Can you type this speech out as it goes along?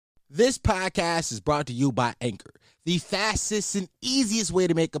This podcast is brought to you by Anchor, the fastest and easiest way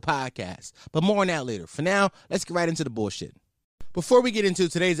to make a podcast. But more on that later. For now, let's get right into the bullshit. Before we get into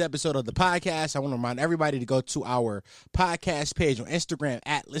today's episode of the podcast, I want to remind everybody to go to our podcast page on Instagram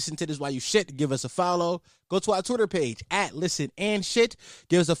at Listen to This While You Shit. Give us a follow. Go to our Twitter page at Listen and Shit.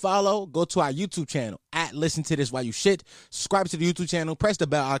 Give us a follow. Go to our YouTube channel at Listen to This While You Shit. Subscribe to the YouTube channel. Press the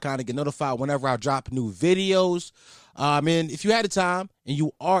bell icon to get notified whenever I drop new videos. And if you had the time and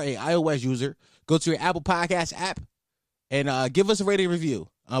you are an iOS user, go to your Apple Podcast app and give us a rating review.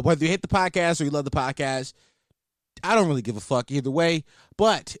 Whether you hate the podcast or you love the podcast, I don't really give a fuck either way,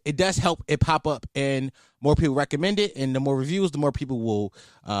 but it does help it pop up and more people recommend it, and the more reviews, the more people will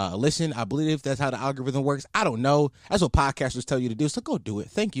listen. I believe that's how the algorithm works. I don't know. That's what podcasters tell you to do, so go do it.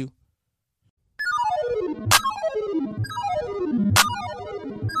 Thank you.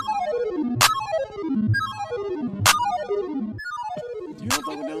 You know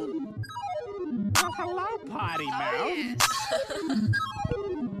what I'm doing? Oh, hello, potty mouth.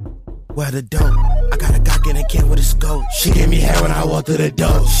 Where the dope? I got a Glock in a can with a scope. She gave me hair when I walk through the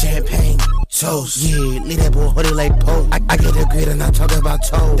door. Champagne, toast, yeah, leave that boy hoodie like Pope. I get the grid and I talk about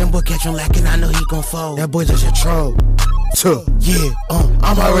toe. Them boy catch him lacking, I know he gon' fold. That boy just a troll. Yeah,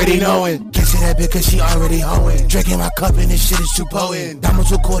 I'm already knowing. Can't say that bitch cause she already hoeing. Drinking my cup and this shit is too potent. Diamonds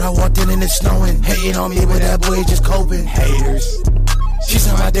too cold, I walked in and it's snowing. Hating on me, but that boy just coping. Haters. She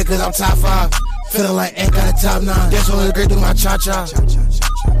said my dick cause I'm top 5. Feeling like ain't got a top 9. That's only great through my cha-cha.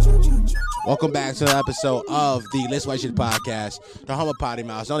 Welcome back to the episode of the Let's White Shit podcast, the home of Potty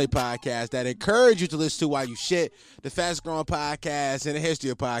Mouse, the only podcast that encourage you to listen to while you shit, the fastest growing podcast in the history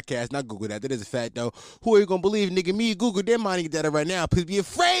of podcasts. Not Google that. That is a fact, though. Who are you going to believe, nigga? Me, Google, them money data right now. Please be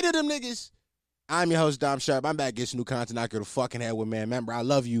afraid of them niggas. I'm your host, Dom Sharp. I'm back getting some new content out here to fucking head with, man. Remember, I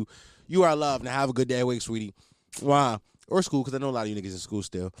love you. You are loved. Now have a good day at work, sweetie. Wow. Or school, because I know a lot of you niggas in school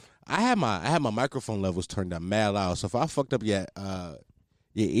still. I had my microphone levels turned up mad loud, so if I fucked up your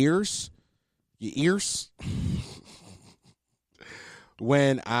ears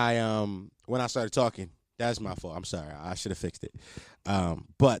when I started talking, that's my fault. I'm sorry. I should have fixed it.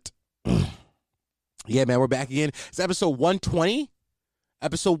 But yeah, man, we're back again. It's episode 120.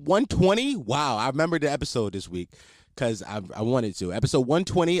 Episode 120. Wow, I remember the episode this week because I wanted to. Episode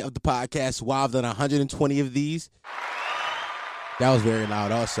 120 of the podcast. Wow, I've done 120 of these. That was very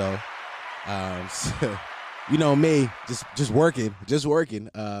loud also. So, you know me, just working.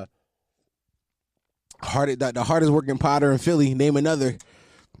 The hardest working Potter in Philly. Name another.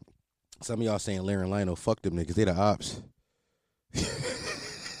 Some of y'all saying Larry and Lionel, fuck them niggas. They the ops.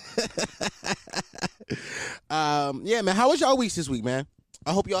 Yeah, man. How was y'all weeks this week, man?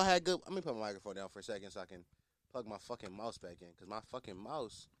 I hope y'all had good. Let me put my microphone down for a second so I can plug my fucking mouse back in, because my fucking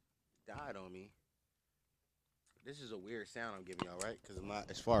mouse died on me. This is a weird sound I'm giving y'all, right? Because I'm not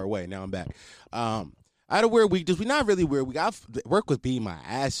as far away. Now I'm back. I had a weird week. This week, not really weird. Work was beating my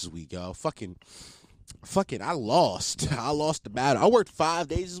ass this week, y'all. Fucking, I lost. I lost the battle. I worked 5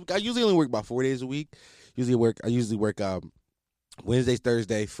 days this week. I usually only work about 4 days a week. I usually work Wednesday,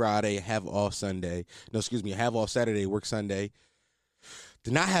 Thursday, Friday, have off Sunday. No, excuse me, have off Saturday, work Sunday.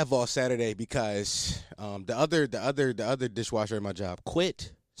 Did not have off Saturday because the other dishwasher at my job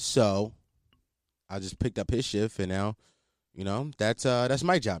quit. So I just picked up his shift, and now, you know, that's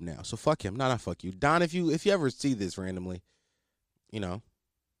my job now. So fuck him. Not fuck you, Don. If you ever see this randomly, you know,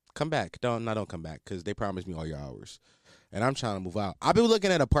 come back. Don't come back, because they promised me all your hours, and I'm trying to move out. I've been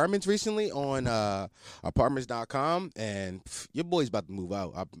looking at apartments recently on apartments.com, and your boy's about to move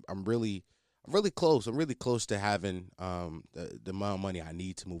out. I'm really close. I'm really close to having the amount of money I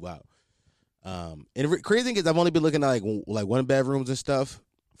need to move out. And the crazy thing is, I've only been looking at like one bedrooms and stuff.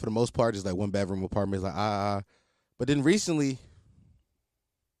 For the most part, just like one bedroom apartments, like But then recently,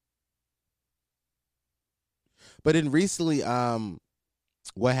 what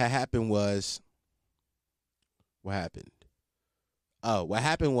happened was I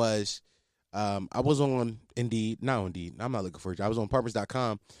was on Indeed. I'm not looking for a job. I was on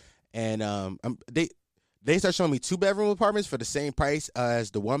apartments.com, and they started showing me 2-bedroom apartments for the same price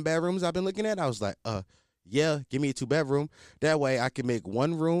as the 1-bedrooms I've been looking at. I was like, yeah, give me a 2-bedroom. That way I can make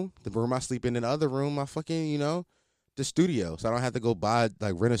one room, the room I sleep in, and the other room, my fucking, you know, the studio. So I don't have to go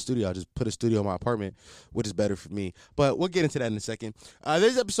rent a studio. I'll just put a studio in my apartment, which is better for me. But we'll get into that in a second.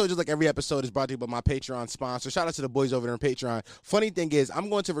 This episode, just like every episode, is brought to you by my Patreon sponsor. Shout out to the boys over there on Patreon. Funny thing is, I'm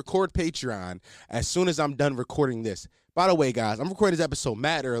going to record Patreon as soon as I'm done recording this. By the way, guys, I'm recording this episode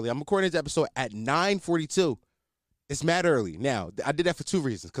mad early. I'm recording this episode at 9:42. It's mad early. Now, I did that for 2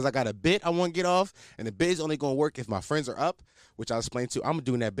 reasons. Because I got a bit I want to get off, and the bit is only going to work if my friends are up, which I'll explain to. I'm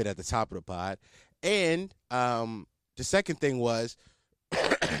doing that bit at the top of the pod. And the second thing was,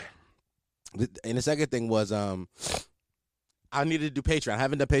 And the second thing was I needed to do Patreon. I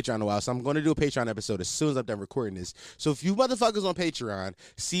haven't done Patreon in a while, so I'm going to do a Patreon episode as soon as I'm done recording this. So if you motherfuckers on Patreon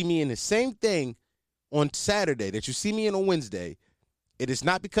see me in the same thing on Saturday that you see me in on Wednesday, it is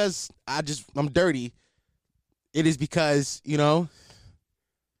not because I'm dirty. It is because, you know,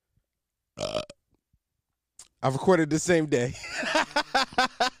 I've recorded the same day.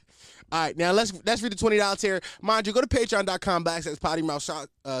 All right, now let's read the $20 tier. Mind you, go to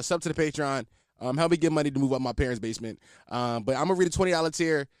patreon.com/pottymouth, sub to the Patreon. Help me get money to move up my parents' basement. But I'm going to read a $20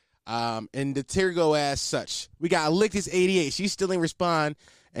 tier, and the tier go as such. We got Lick This 88. She still didn't respond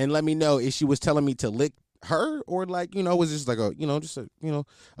and let me know if she was telling me to lick her or, like, you know, was this like a, you know, just a, you know,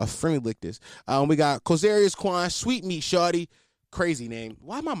 a friendly Lick This. We got Cosarius Quan, Sweet Meat Shawty. Crazy name.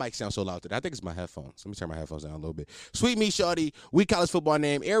 Why my mic sound so loud today? I think it's my headphones. Let me turn my headphones down a little bit. Sweet Meat Shawty, We College Football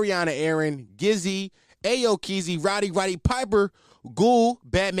Name, Ariana Aaron, Gizzy, Ayo Keezy, Roddy Piper, Ghoul,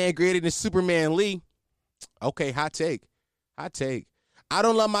 Batman Greater than Superman Lee. Okay, hot take. I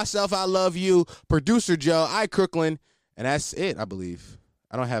Don't Love Myself, I Love You, Producer Joe, Crooklyn, and that's it, I believe.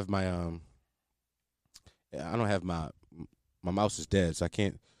 I don't have my my mouse is dead, so I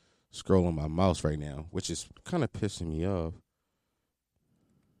can't scroll on my mouse right now, which is kind of pissing me off.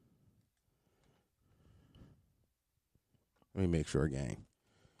 Let me make sure, gang.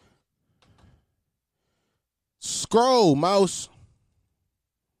 Scroll, mouse.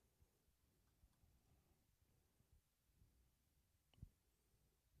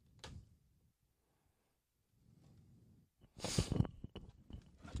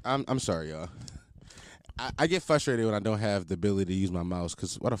 I'm sorry, y'all. I get frustrated when I don't have the ability to use my mouse,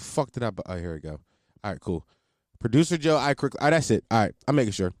 because what the fuck did I... Oh, here we go. All right, cool. Producer Joe, All right, that's it. All right, I'm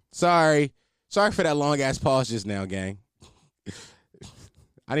making sure. Sorry for that long-ass pause just now, gang.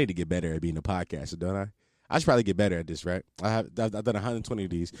 I need to get better at being a podcaster, don't I? I should probably get better at this, right? I've done 120 of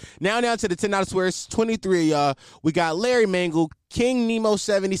these. Now to the $10 squares, 23 y'all. We got Larry Mangle, King Nemo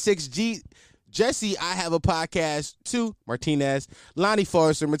 76, Jesse, I Have a Podcast 2, Martinez, Lonnie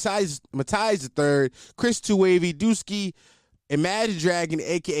Forrester, Matthias III, Chris Two Wavy, Dusky, Imagine Dragon,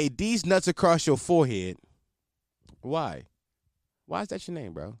 a.k.a. These Nuts Across Your Forehead. Why? Why is that your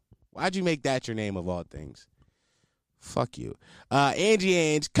name, bro? Why'd you make that your name of all things? Fuck you.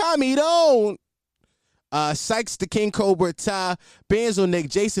 Angie, Kami Don't. Sykes the King Cobra, Ty, Banzo Nick,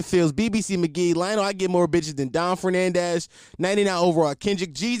 Jason Fields, BBC McGee, Lionel, I get more bitches than Don Fernandez, 99 overall,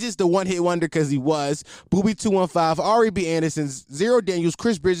 Kendrick, Jesus, the one-hit wonder because he was, Booby 215, Ari B. Anderson, Zero Daniels,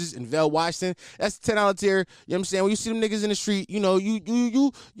 Chris Bridges, and Vel Washington. That's the $10 tier. You know what I'm saying? When you see them niggas in the street, you know, you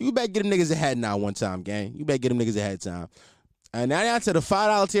better get them niggas ahead now one time, gang. You better get them niggas ahead time. And now down to the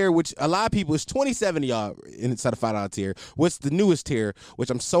 $5 tier, which a lot of people, is 27 of y'all inside the $5 tier. What's the newest tier, which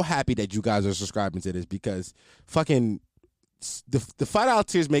I'm so happy that you guys are subscribing to this, because fucking the $5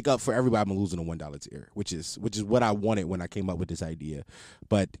 tiers make up for everybody losing a $1 tier, which is what I wanted when I came up with this idea.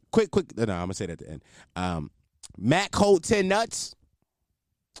 But quick, no, I'm gonna say that at the end. Mac Hold 10 Nuts.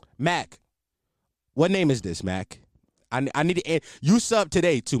 Mac, what name is this, Mac? I need to. You sub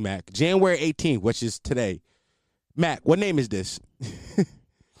today too, Mac. January 18th, which is today. Mac, what name is this?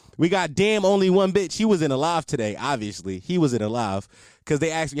 We got Damn Only One Bitch. He was in a live today, obviously. He was in a live because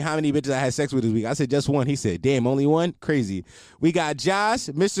they asked me how many bitches I had sex with this week. I said just one. He said, damn, only one? Crazy. We got Josh,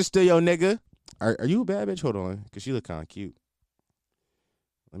 Mr. Still Yo Nigga. Are you a bad bitch? Hold on, because she look kind of cute.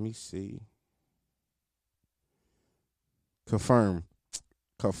 Let me see.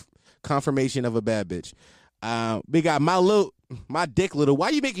 Confirmation of a bad bitch. We got my dick little.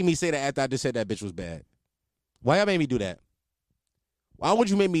 Why you making me say that after I just said that bitch was bad? Why y'all made me do that? Why would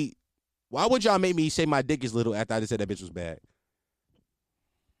y'all make me say my dick is little after I just said that bitch was bad?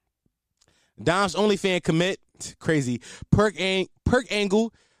 Dom's OnlyFans commit. Crazy. Perk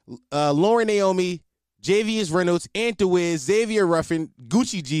Angle. Lauren Naomi. Javius Reynolds. Anthwiz. Xavier Ruffin.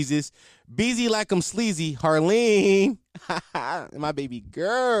 Gucci Jesus. Beezy Like I'm Sleazy. Harleen. My baby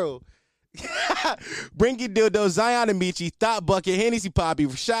girl. Brinky Dildo, Zion Amici, Thought Bucket, Hennessy Poppy,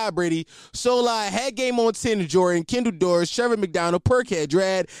 Rashad Brady, Solai, Head Game on 10, Jordan, Kendall Doors, Trevor McDonald, Perkhead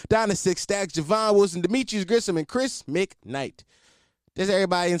Drad, Donna Six Stacks, Javon Wilson, Demetrius Grissom, and Chris McKnight. There's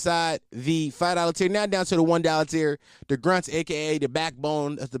everybody inside the $5 tier. Now down to the $1 tier. The Grunts, a.k.a. the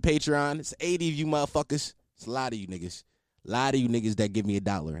backbone of the Patreon. It's 80 of you motherfuckers. It's a lot of you niggas. A lot of you niggas that give me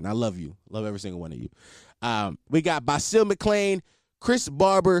 $1. And I love you. Love every single one of you. We got Basil McClain, Chris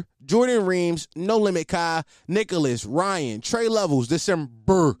Barber, Jordan Reams, No Limit Kai, Nicholas, Ryan, Trey Levels,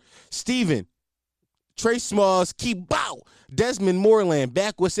 December, Steven, Trey Smalls, Keybow, Desmond Moreland,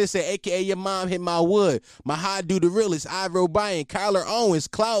 Back with Sister, a.k.a. Your Mom Hit My Wood, My Hot Dude the Realist, Ivor O'Brien, Kyler Owens,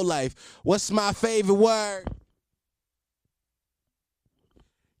 Cloud Life, What's My Favorite Word?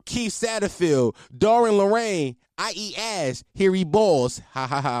 Keith Satterfield, Doran Lorraine, I eat ass, here he balls. Ha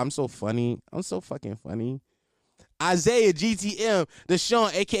ha ha, I'm so funny. I'm so fucking funny. Isaiah GTM,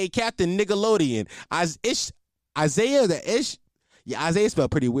 Deshaun, aka Captain Nickelodeon. Isaiah the Ish. Yeah, Isaiah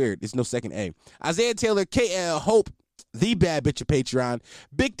spelled pretty weird. There's no second A. Isaiah Taylor, KL Hope, the bad bitch of Patreon.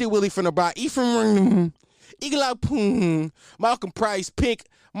 Big Dick Willie from the bar. Ephraim, Eagle Eye Poon, Malcolm Price, Pink,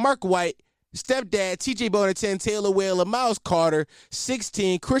 Mark White, Stepdad, TJ Bonathan, Taylor Whaler, Miles Carter,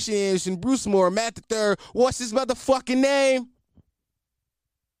 16, Christian Anderson, Bruce Moore, Matt the Third. What's his motherfucking name?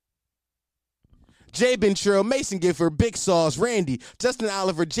 Jay Bentrill, Mason Gifford, Big Sauce, Randy, Justin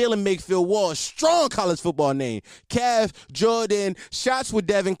Oliver, Jalen Makefield, Wall, strong college football name, Cav, Jordan, Shots with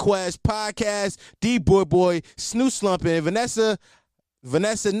Devin Quest, Podcast, D Boy, Snoo Slumpin', Vanessa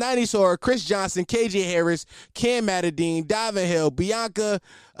 90s Horror, Chris Johnson, KJ Harris, Cam Matadine, Davin Hill, Bianca,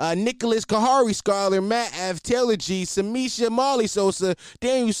 Nicholas Kahari Scholar, Matt F, Taylor G, Samisha, Molly Sosa,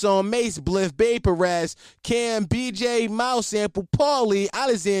 Daniel Son, Mace Bliff, Babe Perez, Cam, BJ, Mouse Sample, Paulie,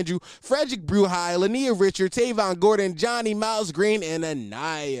 Alexandru, Frederick Bruhai, Lania Richard, Tavon Gordon, Johnny, Miles Green, and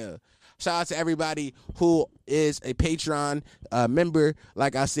Anaya. Shout out to everybody who is a Patreon member.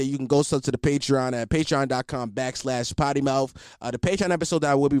 Like I said, you can go to the Patreon at patreon.com/pottymouth. The Patreon episode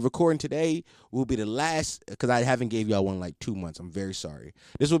that I will be recording today will be the last, because I haven't gave y'all one in like 2 months. I'm very sorry.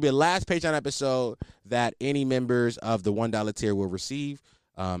 This will be the last Patreon episode that any members of the $1 tier will receive.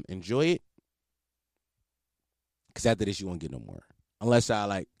 Enjoy it, because after this, you won't get no more. Unless I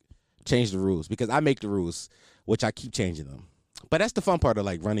like change the rules, because I make the rules, which I keep changing them. But that's the fun part of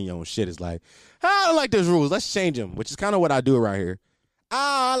like running your own shit, is like, I don't like those rules, let's change them, which is kind of what I do around here.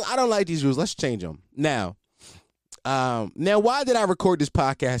 I don't like these rules, let's change them. Now why did I record this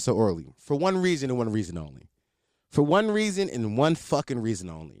podcast so early? For one reason and one reason only. For one reason and one fucking reason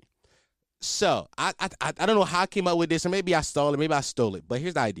only. So I don't know how I came up with this, or maybe I stole it, but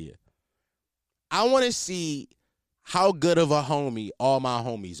here's the idea. I want to see how good of a homie all my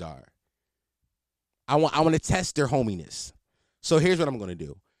homies are. I want to test their hominess. So here's what I'm going to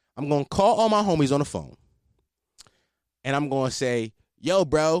do. I'm going to call all my homies on the phone, and I'm going to say, yo,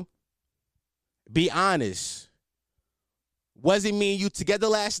 bro, be honest. Was it me and you together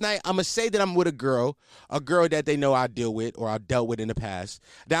last night? I'm going to say that I'm with a girl that they know I deal with or I dealt with in the past.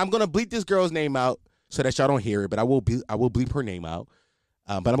 Now, I'm going to bleep this girl's name out so that y'all don't hear it, but I will bleep her name out.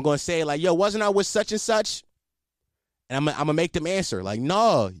 But I'm going to say, like, yo, wasn't I with such and such? And I'm going to make them answer, like,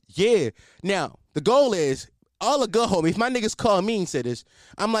 no, yeah. Now, the goal is, all the good homies, if my niggas call me and say this,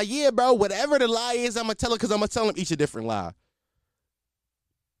 I'm like, yeah, bro, whatever the lie is, I'm going to tell her, because I'm going to tell them each a different lie.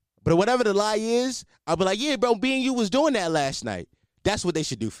 But whatever the lie is, I'll be like, yeah, bro, me and you was doing that last night. That's what they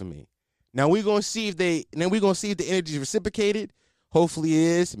should do for me. Now we're going to see if the energy is reciprocated. Hopefully it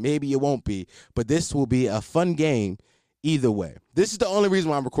is. Maybe it won't be. But this will be a fun game either way. This is the only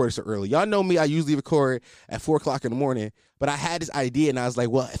reason why I'm recording so early. Y'all know me, I usually record at 4 o'clock in the morning, but I had this idea and I was like,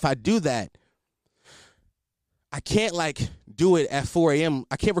 well, if I do that, I can't like do it at 4 a.m.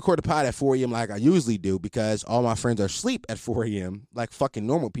 I can't record the pod at 4 a.m. like I usually do, because all my friends are asleep at 4 a.m. like fucking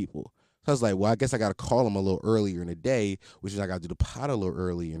normal people. So I was like, well, I guess I got to call them a little earlier in the day, which is I got to do the pod a little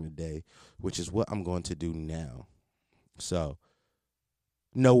earlier in the day, which is what I'm going to do now. So,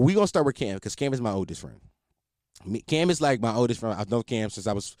 no, we're going to start with Cam, because Cam is my oldest friend. Cam is like my oldest friend. I've known Cam since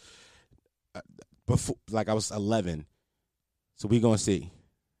I was before, like I was 11. So we're going to see.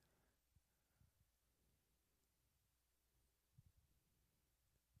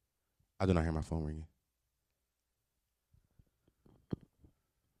 I do not hear my phone ringing.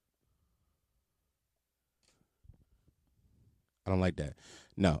 I don't like that.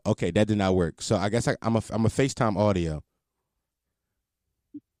 No, okay, that did not work. So I guess I'm a FaceTime audio.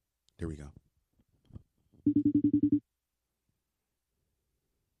 There we go.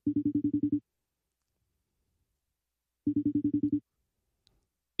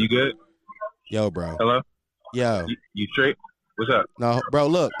 You good? Yo, bro. Hello? Yo. You straight? What's up? No, bro,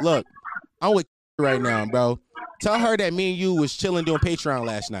 look. I'm with right now, bro. Tell her that me and you was chilling doing Patreon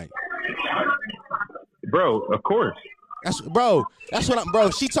last night. Bro, of course. That's what I'm, bro.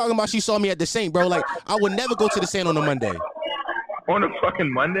 She talking about she saw me at the Saint, bro. Like, I would never go to the Saint on a Monday. On a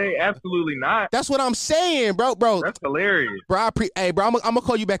fucking Monday? Absolutely not. That's what I'm saying, bro. That's hilarious. Bro, hey, bro, I'm gonna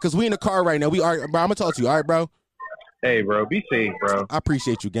call you back, because we in the car right now. We are, bro, I'm gonna talk to you, all right, bro? Hey, bro, be safe, bro. I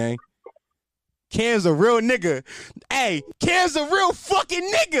appreciate you, gang. Cam's a real nigga. Hey, Cam's a real fucking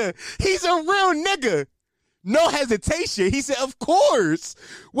nigga. He's a real nigga. No hesitation. He said, of course.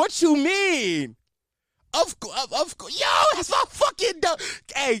 What you mean? Of course. Yo, that's my fucking dog.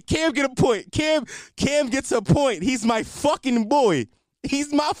 Hey, Cam get a point. Cam gets a point. He's my fucking boy.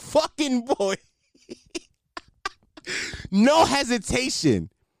 He's my fucking boy. No hesitation.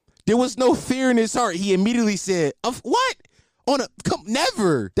 There was no fear in his heart. He immediately said, "Of what?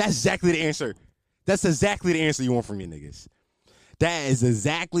 Never." That's exactly the answer. That's exactly the answer you want from your niggas. That is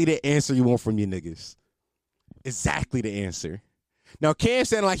exactly the answer you want from your niggas. Exactly the answer. Now, Cam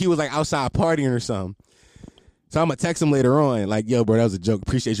sounded like he was like outside partying or something. So I'm going to text him later on. Like, yo, bro, that was a joke.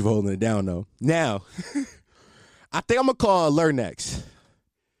 Appreciate you for holding it down, though. Now, I think I'm going to call Lur next.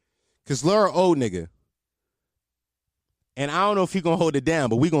 Because Lur an old nigga. And I don't know if he going to hold it down,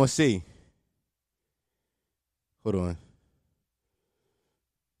 but we going to see. Hold on.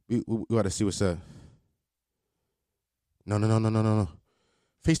 We got to see what's up. No.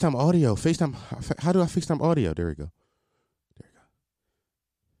 FaceTime audio. FaceTime. How do I FaceTime audio? There we go.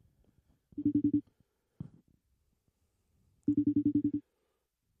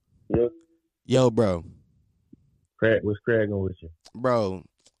 Yep. Yo, bro. What's cracking with you? Bro,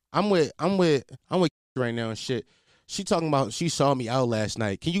 I'm with right now and shit. She talking about she saw me out last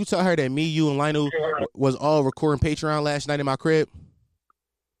night. Can you tell her that me, you, and Lionel was all recording Patreon last night in my crib?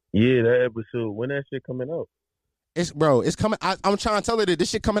 Yeah, that episode. When that shit coming out? It's coming. I'm trying to tell her that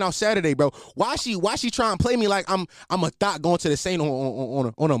this shit coming out Saturday, bro. Why she trying to play me like I'm a thought going to the Saint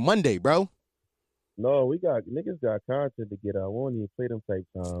on a Monday, bro? No, niggas got content to get out. We won't even play them type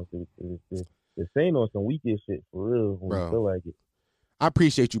times. The Saint on some weekend shit for real when Bro. we feel like it. I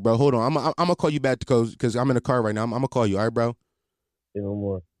appreciate you, bro. Hold on, I'm gonna call you back because I'm in the car right now. I'm gonna call you, all right, bro? Say no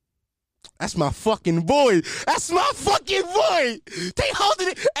more. That's my fucking boy. That's my fucking boy. They holding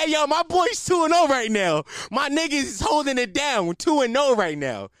it. Hey, yo, my boy's 2-0 right now. My niggas is holding it down. 2-0 right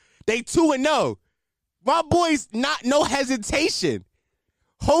now. They 2-0. My boy's not no hesitation.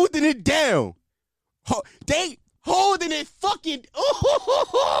 Holding it down. They holding it fucking.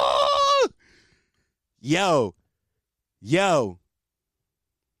 Yo.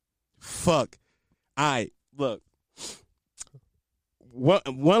 Fuck. All right, look.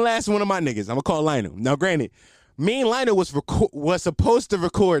 One last one of my niggas. I'm gonna call Lionel. Now, granted, me and Lionel was supposed to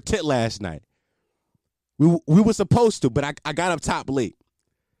record Tit last night. We were supposed to, but I got up top late.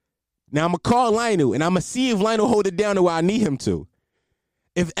 Now I'm gonna call Lionel and I'm gonna see if Lionel hold it down to where I need him to.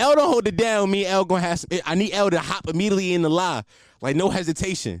 If El don't hold it down, me and El gonna have. I need El to hop immediately in the live, like no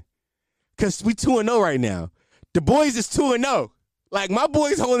hesitation, cause we 2-0 right now. The boys is 2-0. Like my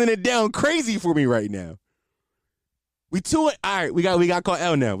boys holding it down crazy for me right now. We 2. All right, we got to call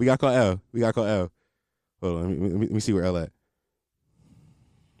L now. We got to call L. Hold on, let me see where L at.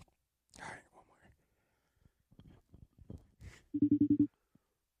 All right, one more.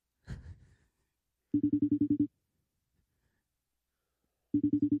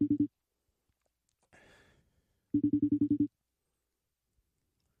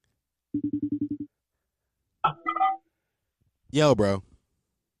 Yo, bro.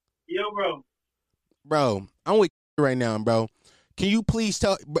 Bro, I'm with right now, bro. Can you please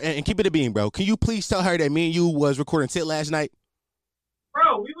tell, and keep it a bean, bro. Can you please tell her that me and you was recording Tit last night?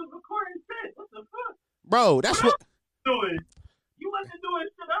 Bro, we was recording Tit. What the fuck? Bro, that's what doing. You wasn't doing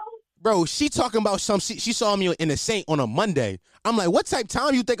shit else. Bro, she talking about she saw me in the Saint on a Monday. I'm like, what type of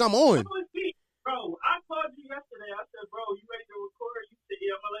time you think I'm on? Bro, I called you yesterday. I said, bro, you ready to record? You said,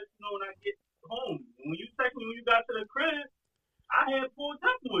 yeah, I'm gonna let you know when I get home. When you text me when you got to the crib, I had full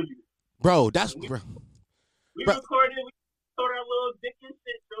text with you. Bro, that's we bro. We bro. recorded, we told our little dick and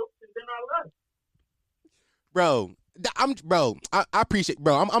shit jokes, and then I left. Bro, I appreciate,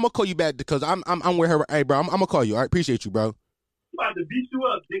 bro. I'm gonna call you back because I'm with her. Hey, bro, I'm gonna call you. I appreciate you, bro. I'm about to beat you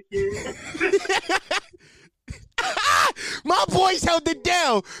up, dickhead. My boys held it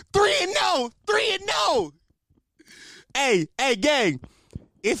down. 3-0. 3-0. Hey, gang.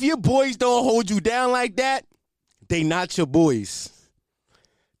 If your boys don't hold you down like that, they not your boys.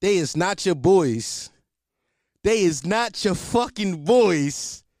 They is not your boys. They is not your fucking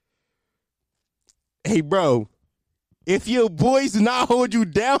boys. Hey, bro. If your boys do not hold you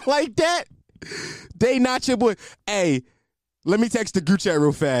down like that, they not your boy. Hey, let me text the group chat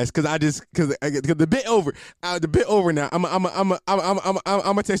real fast because the bit over. The bit over now. I'm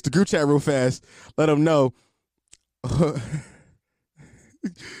gonna text the group chat real fast. Let them know.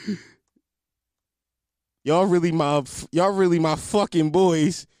 Y'all really my fucking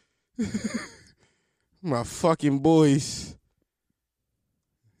boys. My fucking boys.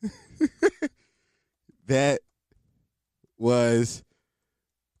 That was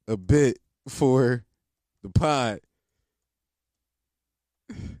a bit for the pod.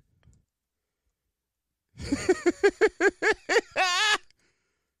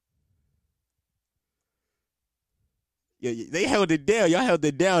 Yeah, they held it down. Y'all held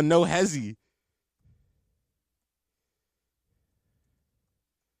it down. No hezzy.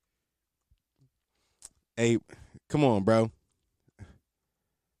 Hey, come on, bro.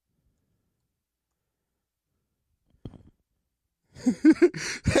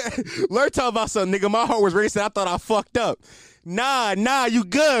 Learn talking about something, nigga. My heart was racing. I thought I fucked up. Nah, you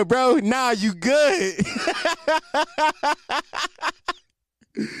good, bro. Nah, you good.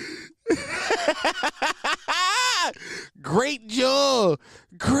 Great jaw.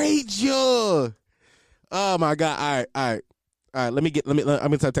 Oh my God. All right. I'm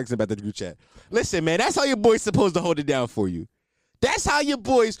gonna start texting about the group chat. Listen, man, that's how your boy's supposed to hold it down for you. That's how your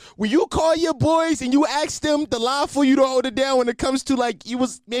boys, when you call your boys and you ask them to lie for you to hold it down when it comes to like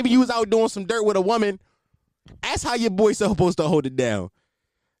maybe you was out doing some dirt with a woman. That's how your boys supposed to hold it down.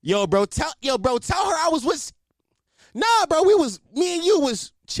 Yo, bro, tell her I was with. Nah, bro, me and you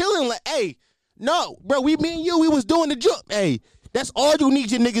was chilling like, hey, no, bro, me and you was doing the job. Hey, that's all you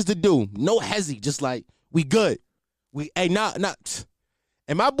need your niggas to do. No hezzy, just like we good. And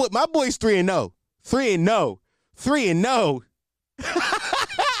my boy's 3-0. 3-0.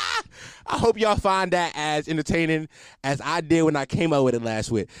 I hope y'all find that as entertaining as I did when I came up with it last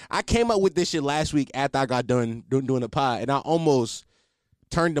week. I came up with this shit last week after I got done doing the pod, and I almost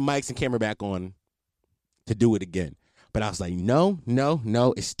turned the mics and camera back on to do it again. But I was like, no.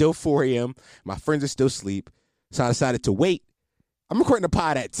 It's still 4 a.m. My friends are still asleep. So I decided to wait. I'm recording the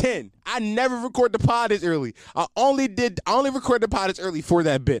pod at 10. I never record the pod this early. I only recorded the pod this early for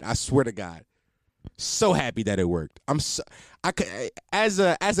that bit. I swear to God. So happy that it worked. As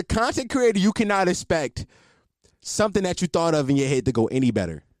a content creator, you cannot expect something that you thought of in your head to go any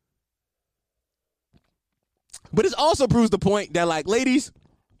better. But it also proves the point that, like, ladies,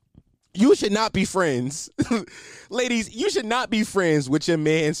 you should not be friends. Ladies, you should not be friends with your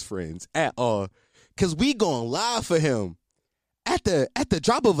man's friends at all. Cause we gonna lie for him at the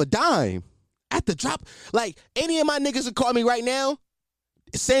drop of a dime. At the drop, like any of my niggas would call me right now,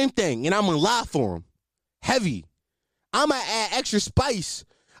 same thing, and I'm gonna lie for him. Heavy. I'm gonna add extra spice.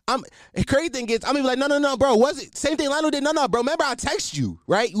 The crazy thing is, I'm gonna be like, no, bro, was it same thing Lionel did? No, bro. Remember I text you,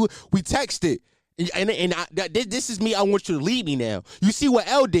 right? We texted, and this is me. I want you to lead me now. You see what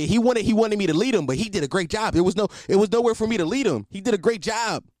L did? He wanted me to lead him, but he did a great job. It was nowhere for me to lead him. He did a great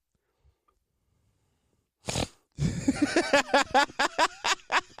job.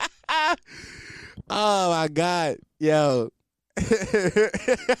 Oh my God, yo.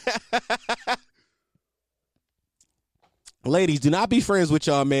 Ladies, do not be friends with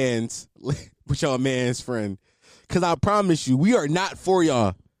y'all man's friend. Cause I promise you, we are not for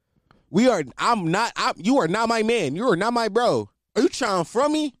y'all. You are not my man. You are not my bro. Are you trying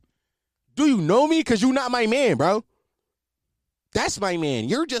from me? Do you know me? Cause you're not my man, bro. That's my man.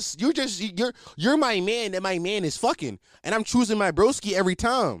 You're my man and my man is fucking. And I'm choosing my broski every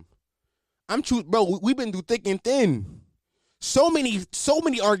time. Bro, we've been through thick and thin. So many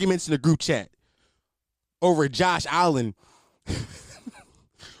arguments in the group chat over Josh Allen.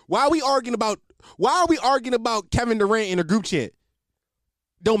 Why are we arguing about Kevin Durant in a group chat?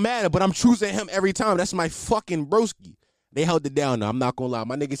 Don't matter, but I'm choosing him every time. That's my fucking broski. They held it down though. I'm not gonna lie.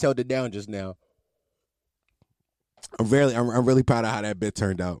 My niggas held it down just now. I'm really proud of how that bit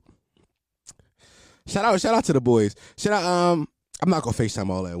turned out. Shout out to the boys. I'm not gonna FaceTime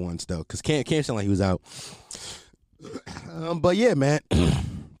all at once though, cause Cam sounded like he was out. But yeah, man.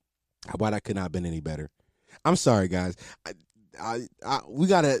 Why that could not have been any better. I'm sorry, guys. We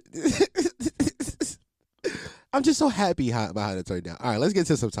gotta. I'm just so happy about how it turned out. All right, let's get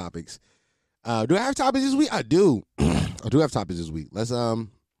to some topics. Do I have topics this week? I do. I do have topics this week. Let's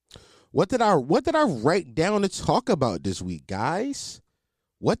What did I write down to talk about this week, guys?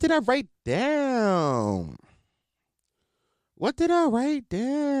 What did I write down?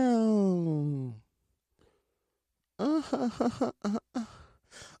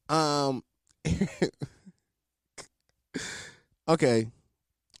 Okay,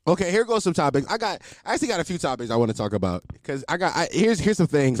 here goes some topics. I actually got a few topics I want to talk about because here's some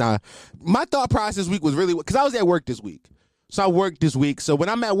things. My thought process this week was really because I was at work this week. So I worked this week. So when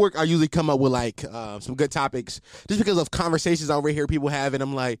I'm at work, I usually come up with like some good topics just because of conversations I overhear people have, and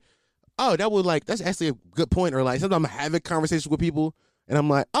I'm like, oh, that's actually a good point. Or like sometimes I'm having conversations with people, and I'm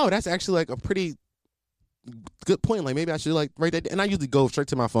like, oh, that's actually like a pretty good point. Like maybe I should like write that down. And I usually go straight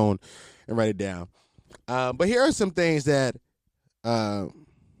to my phone and write it down. But here are some things that I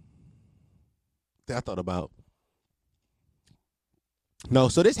thought about. No,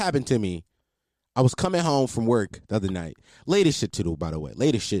 so this happened to me. I was coming home from work the other night. Latest shit too, by the way.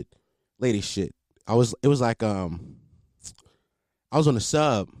 Latest shit. It was like I was on the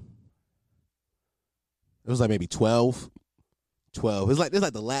sub. It was like maybe 12. It's like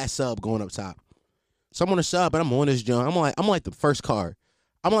the last sub going up top. So I'm on the sub and I'm on this jump. I'm like the first car.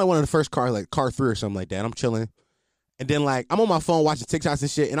 I'm like one of the first cars, like car 3 or something like that. I'm chilling. And then like I'm on my phone watching TikToks and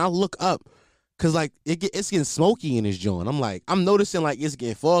shit, and I look up Cause like it's getting smoky in this joint. I'm like, I'm noticing like it's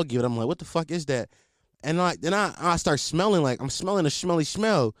getting foggy, but I'm like, what the fuck is that? And like then I start smelling like I'm smelling a smelly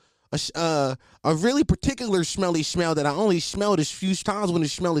smell, a really particular smelly smell that I only smelled a few times when the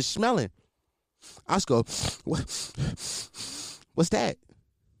smell is smelling. I just go, what's that?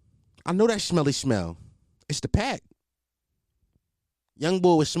 I know that smelly smell. It's the pack. Young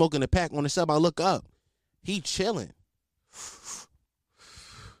boy was smoking the pack on the sub. I look up, he chilling.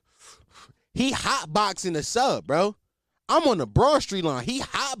 He hotboxing the sub, bro. I'm on the Broad Street line. He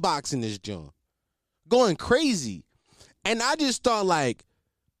hotboxing this joint. Going crazy. And I just thought, like,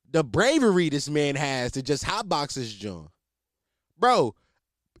 the bravery this man has to just hotbox this joint. Bro,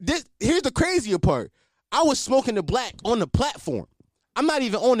 here's the crazier part. I was smoking the black on the platform. I'm not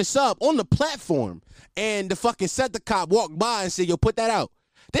even on the sub, on the platform. And the fucking Senta cop walked by and said, yo, put that out.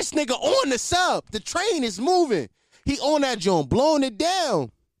 This nigga on the sub. The train is moving. He on that joint, blowing it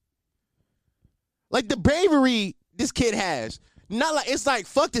down. Like the bravery this kid has. Not like it's like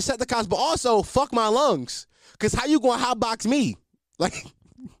fuck the Senta cops, but also fuck my lungs. Cause how you gonna hotbox me? Like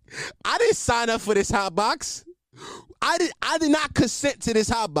I didn't sign up for this hotbox. I did not consent to this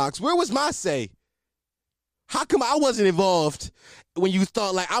hotbox. Where was my say? How come I wasn't involved when you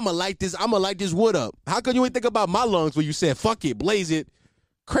thought like I'ma light this wood up? How come you ain't think about my lungs when you said fuck it, blaze it?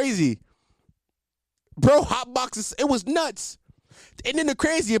 Crazy. Bro, hotboxes, it was nuts. And then the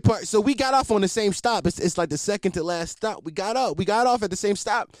crazier part, so we got off on the same stop. It's like the second to last stop. We got off at the same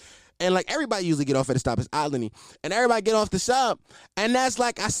stop. And like everybody usually get off at the stop. It's Albany. And everybody get off the sub. And that's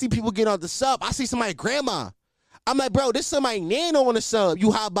like, I see people get off the sub. I see somebody grandma. I'm like, bro, this somebody nano on the sub. You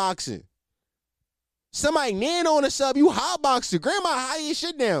hotboxing. Somebody nano on the sub. You hotboxing. Grandma, how you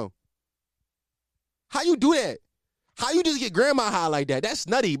shit down? How you do that? How you just get grandma high like that? That's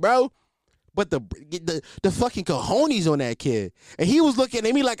nutty, bro. But the fucking cojones on that kid. And he was looking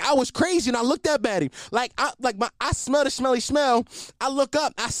at me like I was crazy, and I looked up at him. I smell the smelly smell. I look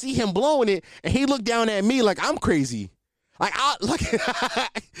up, I see him blowing it, and he looked down at me like I'm crazy.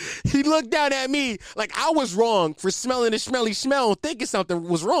 He looked down at me like I was wrong for smelling the smelly smell and thinking something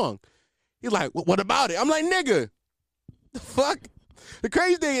was wrong. He's like, what about it? I'm like, nigga, the fuck? The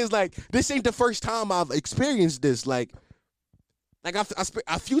crazy thing is, like, this ain't the first time I've experienced this. Like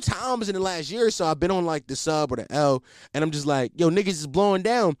a few times in the last year or so, I've been on like the sub or the L, and I'm just like, yo, niggas is blowing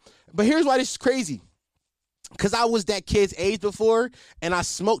down. But here's why this is crazy. Because I was that kid's age before, and I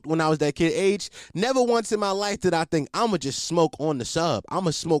smoked when I was that kid's age. Never once in my life did I think I'm going to just smoke on the sub. I'm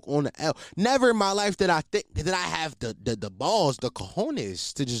going to smoke on the L. Never in my life did I think that I have the balls, the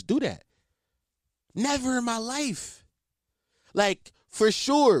cojones to just do that. Never in my life. Like, for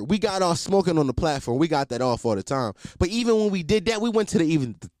sure, we got off smoking on the platform. We got that off all the time. But even when we did that, we went to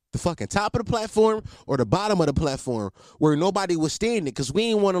the fucking top of the platform or the bottom of the platform where nobody was standing because we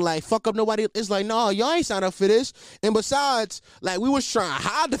didn't want to, like, fuck up nobody. It's like, no, y'all ain't signed up for this. And besides, like, we was trying to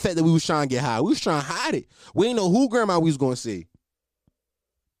hide the fact that we was trying to get high. We was trying to hide it. We didn't know who grandma we was going to see.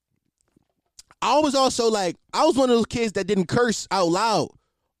 I was also, like, I was one of those kids that didn't curse out loud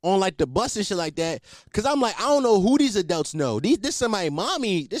on like the bus and shit like that. Cause I'm like, I don't know who these adults know. This somebody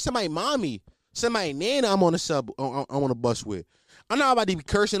mommy, somebody nana I'm on a bus with. I'm not about to be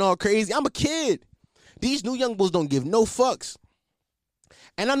cursing all crazy. I'm a kid. These new young bulls don't give no fucks.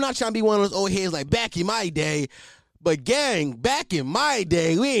 And I'm not trying to be one of those old heads like back in my day. But gang, back in my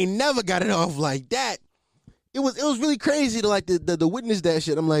day, we ain't never got it off like that. It was really crazy to like the witness that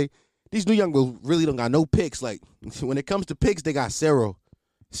shit. I'm like, these new young bulls really don't got no picks. Like when it comes to picks, they got Cero.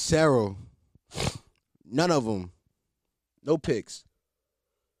 None of them. No picks.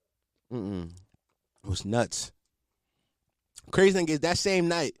 It was nuts. Crazy thing is that same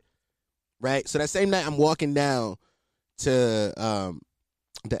night, right? So that same night I'm walking down to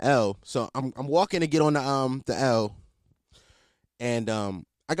the L. So I'm walking to get on the L, and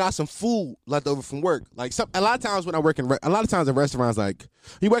I got some food left over from work. Like a lot of times when I work in restaurants, like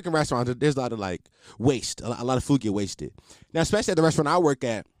you work in restaurants, there's a lot of like waste. A lot of food get wasted. Now, especially at the restaurant I work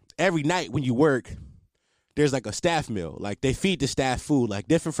at, every night when you work, there's like a staff meal. Like they feed the staff food, like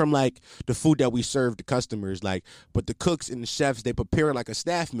different from like the food that we serve to customers. Like, but the cooks and the chefs, they prepare like a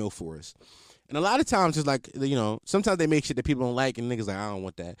staff meal for us. And a lot of times it's like, you know, sometimes they make shit that people don't like, and niggas like, I don't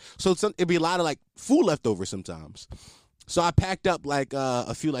want that. So it'd be a lot of like food left over sometimes. So I packed up like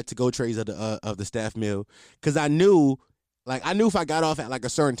a few like to-go trays of the staff meal because I knew if I got off at like a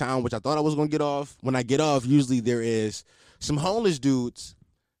certain time, which I thought I was gonna get off. When I get off, usually there is some homeless dudes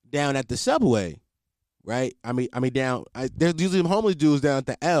down at the subway, right? There's usually some homeless dudes down at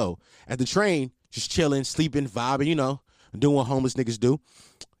the L at the train, just chilling, sleeping, vibing, you know, doing what homeless niggas do.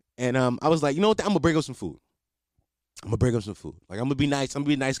 And I was like, you know what? I'm gonna bring up some food. I'm gonna bring him some food. Like I'm gonna be nice. I'm gonna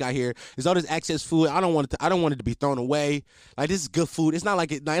be a nice guy here. There's all this excess food. I don't want it to be thrown away. Like this is good food. It's not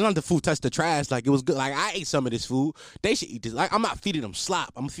like it. Like, not the food touched the trash. Like it was good. Like I ate some of this food. They should eat this. Like I'm not feeding them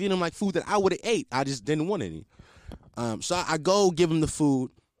slop. I'm feeding them like food that I would have ate. I just didn't want any. So I go give him the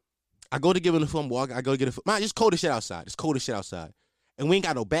food. I go to give him the food. I'm walking. I go get the food. Man, it's cold as shit outside. It's cold as shit outside. And we ain't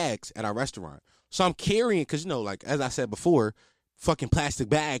got no bags at our restaurant. So I'm carrying, because, like, as I said before, fucking plastic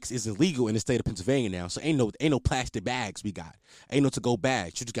bags is illegal in the state of Pennsylvania now. So ain't no plastic bags we got. Ain't no to-go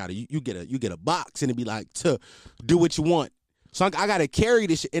bags. You just gotta, you get a box and it be like, to do what you want. So I gotta carry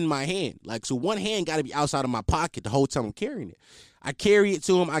this shit in my hand. Like, so one hand gotta be outside of my pocket the whole time I'm carrying it. I carry it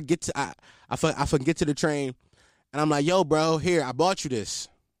to him. I fucking get to the train. And I'm like, yo, bro, here, I bought you this.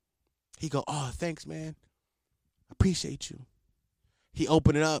 He go, oh, thanks, man. Appreciate you. He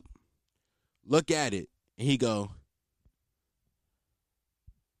open it up, look at it, and he go,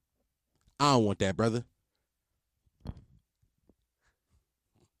 I don't want that, brother.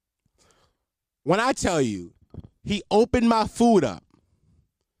 When I tell you, he opened my food up,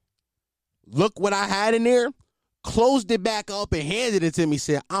 look what I had in there, closed it back up and handed it to me,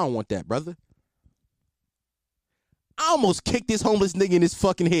 said, I don't want that, brother. I almost kicked this homeless nigga in his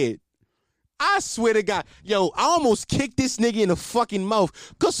fucking head. I swear to God, yo, I almost kicked this nigga in the fucking mouth.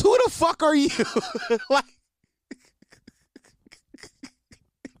 Cause who the fuck are you? Like,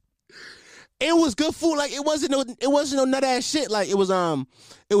 it was good food. Like it wasn't no nut ass shit. Like it was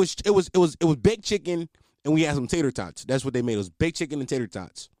baked chicken and we had some tater tots. That's what they made. It was baked chicken and tater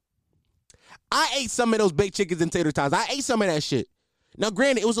tots. I ate some of those baked chickens and tater tots. I ate some of that shit. Now,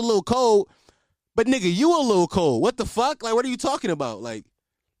 granted, it was a little cold, but nigga, you a little cold. What the fuck? Like, what are you talking about? Like.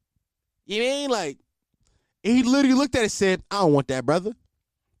 You mean, like, he literally looked at it and said, I don't want that, brother.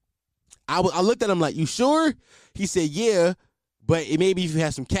 I looked at him like, you sure? He said, yeah, but it maybe if you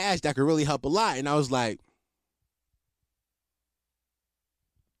have some cash, that could really help a lot. And I was like,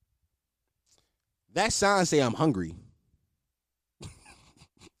 that sign say I'm hungry.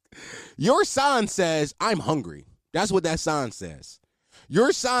 Your sign says, I'm hungry. That's what that sign says.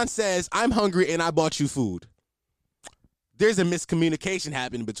 Your sign says, I'm hungry and I bought you food. There's a miscommunication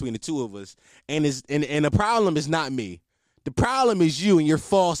happening between the two of us, and the problem is not me. The problem is you and your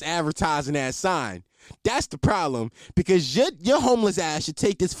false advertising that sign. That's the problem, because your homeless ass should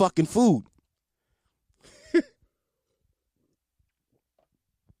take this fucking food.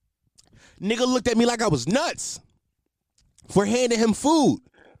 Nigga looked at me like I was nuts for handing him food.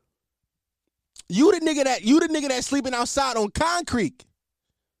 You the nigga that sleeping outside on concrete.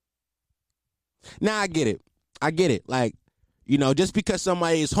 Now I get it. Like, just because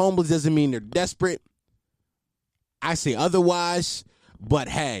somebody is homeless doesn't mean they're desperate. I say otherwise, but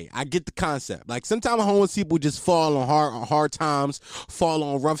hey, I get the concept. Like, sometimes homeless people just fall on hard times, fall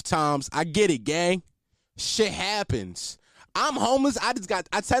on rough times. I get it, gang. Shit happens. I'm homeless. I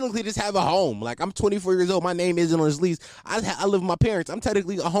technically just have a home. Like, I'm 24 years old. My name isn't on his lease. I live with my parents. I'm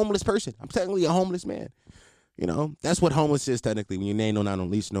technically a homeless person. I'm technically a homeless man. That's what homeless is technically, when your name not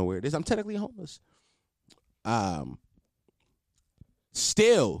on lease nowhere. I'm technically homeless.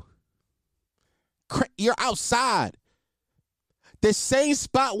 Still, you're outside. The same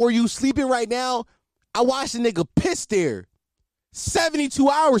spot where you sleeping right now, I watched a nigga piss there 72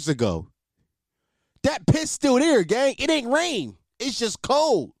 hours ago. That piss still there, gang. It ain't rain. It's just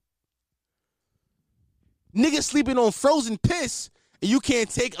cold. Niggas sleeping on frozen piss, and you can't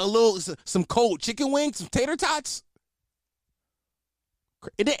take some cold chicken wings, some tater tots?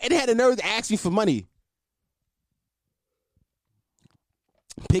 It had the nerve to ask me for money.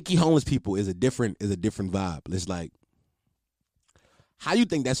 Picky homeless people is a different vibe. It's like, how you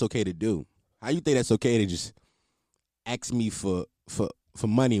think that's okay to do? How you think that's okay to just ask me for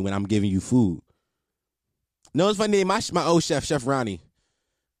money when I'm giving you food? No, it's funny. My old Chef Ronnie.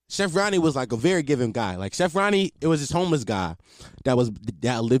 Chef Ronnie was like a very giving guy. Like, Chef Ronnie, it was this homeless guy that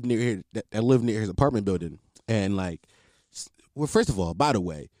lived near here, that lived near his apartment building. And like, well, first of all, by the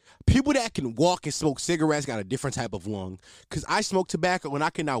way, people that can walk and smoke cigarettes got a different type of lung. Because I smoke tobacco and I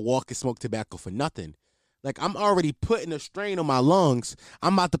cannot walk and smoke tobacco for nothing. Like, I'm already putting a strain on my lungs.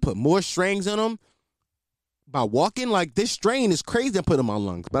 I'm about to put more strains on them by walking. Like, this strain is crazy to put in my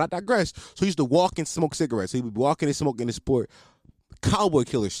lungs. But I digress. So he used to walk and smoke cigarettes. So he'd be walking and smoking the sport. Cowboy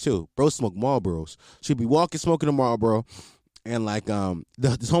killers, too. Bro smoke Marlboros. So he'd be walking, smoking a Marlboro. And, like,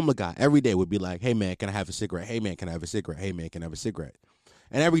 this homeless guy every day would be like, hey, man, can I have a cigarette? Hey, man, can I have a cigarette? Hey, man, can I have a cigarette?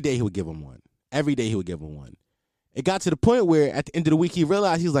 And every day he would give him one. Every day he would give him one. It got to the point where at the end of the week he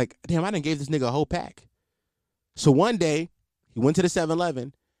realized, he was like, damn, I done gave this nigga a whole pack. So one day he went to the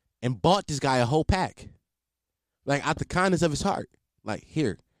 7-Eleven and bought this guy a whole pack. Like, out the kindness of his heart. Like,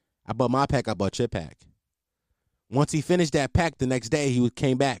 here, I bought my pack, I bought your pack. Once he finished that pack the next day,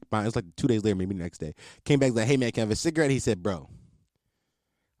 came back. It was like 2 days later, maybe the next day. Came back like, hey, man, can I have a cigarette? He said, bro,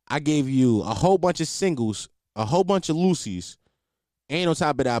 I gave you a whole bunch of singles, a whole bunch of Lucy's, and on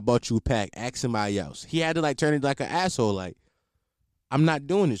top of that, I bought you a pack. Ask somebody else. He had to like turn it like an asshole. Like, I'm not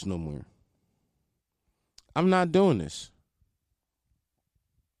doing this no more. I'm not doing this.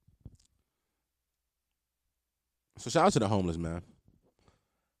 So shout out to the homeless, man.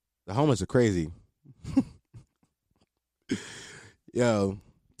 The homeless are crazy. Yo,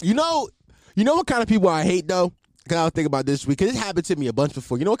 you know what kind of people I hate though? Cause I was thinking about this week. Cause it happened to me a bunch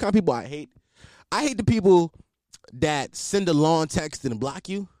before. You know what kind of people I hate? I hate the people that send a long text and block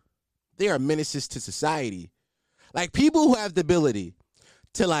you. They are menaces to society. Like people who have the ability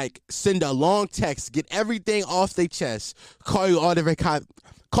to like send a long text, get everything off their chest, call you all different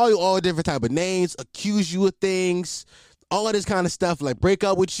type of names, accuse you of things, all of this kind of stuff, like break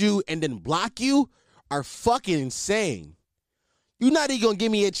up with you and then block you, are fucking insane. You're not even gonna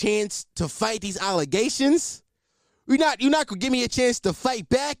give me a chance to fight these allegations. You're not gonna give me a chance to fight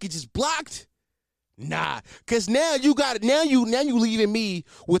back. You just blocked. Nah, cause now you leaving me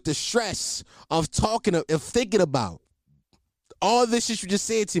with the stress of thinking about all this shit you just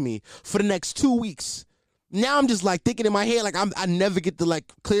said to me for the next 2 weeks. Now I'm just like thinking in my head like I never get to like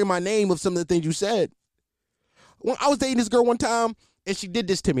clear my name of some of the things you said. When I was dating this girl one time and she did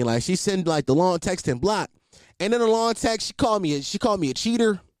this to me, like she sent like the long text and block, and then the long text she called me a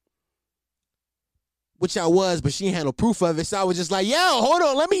cheater, which I was, but she ain't had no proof of it. So I was just like, yo, hold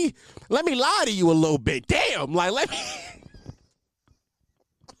on, let me lie to you a little bit. Damn, like let me.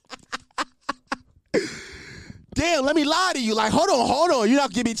 Damn, let me lie to you. Like, hold on. You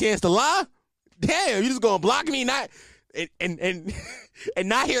not give me a chance to lie? Damn, you just gonna block me and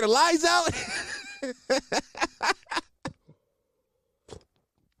not hear the lies out?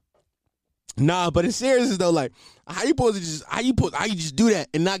 Nah, but it's serious though. Like, how you just do that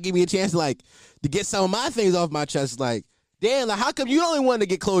and not give me a chance to get some of my things off my chest? Like, damn, like how come you the only one to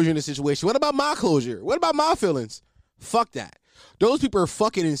get closure in this situation? What about my closure? What about my feelings? Fuck that. Those people are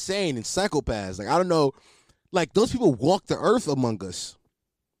fucking insane and psychopaths. Like, I don't know. Like, those people walk the earth among us.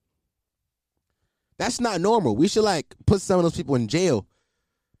 That's not normal. We should, like, put some of those people in jail.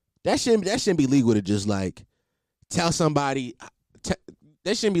 That shouldn't be legal to just, like, tell somebody.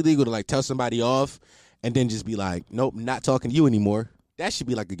 That shouldn't be legal to, like, tell somebody off and then just be like, nope, not talking to you anymore. That should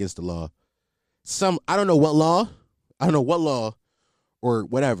be, like, against the law. I don't know what law or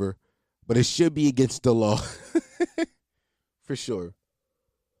whatever, but it should be against the law. For sure.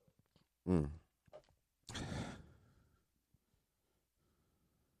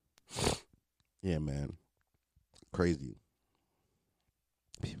 Yeah, man. Crazy.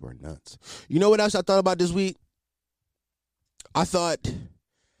 People are nuts. You know what else I thought about this week? I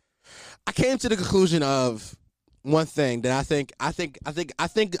came to the conclusion of one thing that I think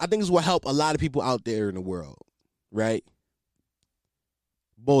this will help a lot of people out there in the world, right?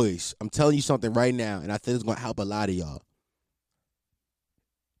 Boys, I'm telling you something right now, and I think it's gonna help a lot of y'all.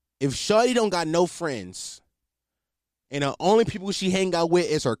 If Shorty don't got no friends, and the only people she hang out with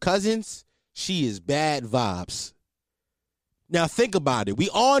is her cousins, she is bad vibes. Now think about it. We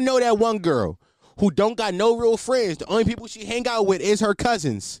all know that one girl who don't got no real friends. The only people she hang out with is her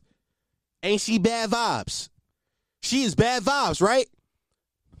cousins. Ain't she bad vibes? She is bad vibes, right?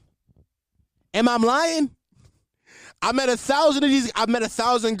 Am I lying? I met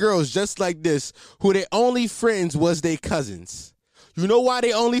 1,000 girls just like this who their only friends was their cousins. You know why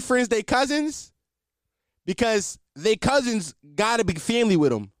they only friends they cousins? Because they cousins gotta be family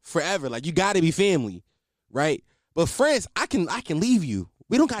with them forever. Like, you gotta be family, right? But friends, I can leave you.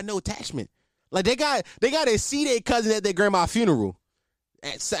 We don't got no attachment. Like, they gotta see their cousin at their grandma's funeral.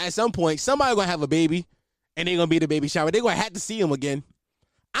 At some point, somebody gonna have a baby, and they gonna be the baby shower. They gonna have to see him again.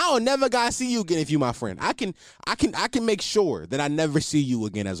 I don't never gotta see you again if you my friend. I can make sure that I never see you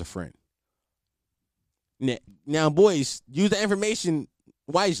again as a friend. Now, boys, use the information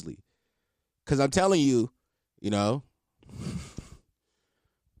wisely, because I'm telling you, you know,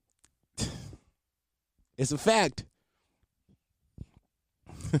 it's a fact.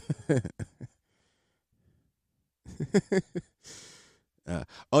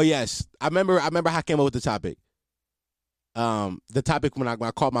 Oh yes, I remember how I came up with the topic. The topic when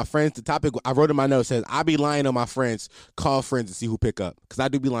I called my friends, the topic I wrote in my notes says, I be lying on my friends, call friends and see who pick up. Because I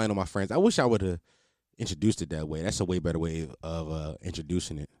do be lying on my friends. I wish I would have introduced it that way. That's a way better way of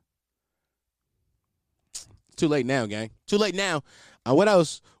introducing it. Too late now, gang. Too late now. What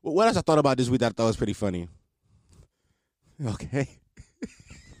else I thought about this week that I thought was pretty funny? Okay.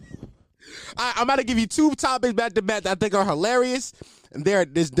 I'm about to give you two topics back to back that I think are hilarious. And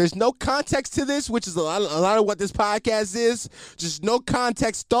there's no context to this, which is a lot of what this podcast is. Just no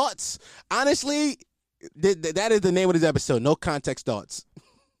context thoughts. Honestly, that is the name of this episode. No context thoughts.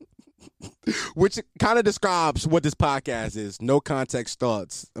 Which kind of describes what this podcast is. No context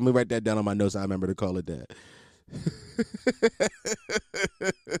thoughts. Let me write that down on my notes. I remember to call it that.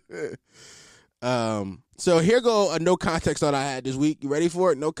 So here go a no context thought I had this week. You ready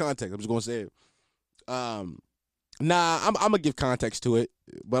for it? No context. I'm just gonna say it. Nah, I'm gonna give context to it,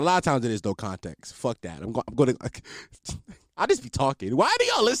 but a lot of times it is no context. Fuck that. I'm gonna. I just be talking. Why do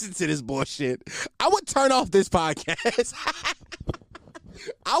y'all listen to this bullshit? I would turn off this podcast.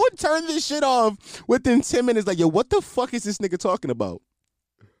 I would turn this shit off within 10 minutes. Like, yo, what the fuck is this nigga talking about?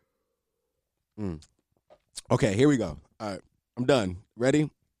 Okay, here we go. All right, I'm done. Ready?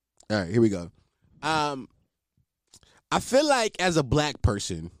 All right, here we go. I feel like as a black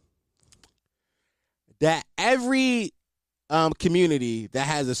person that every community that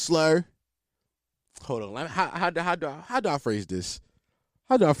has a slur. Hold on. How do I phrase this?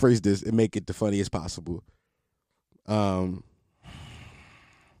 How do I phrase this and make it the funniest possible?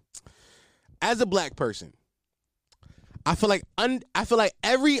 As a black person, I feel like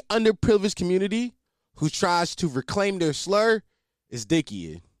every underprivileged community who tries to reclaim their slur is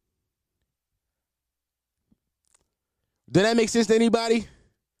dicky. Does that make sense to anybody?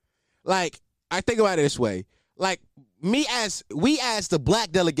 Like, I think about it this way. Like, we as the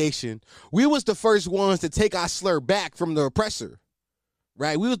black delegation, we was the first ones to take our slur back from the oppressor.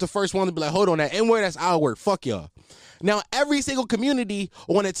 Right? We was the first one to be like, hold on, that N-word, that's our word. Fuck y'all. Now, every single community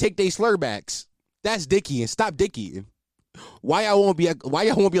want to take their slur backs. That's dicky and stop dicky. Why y'all won't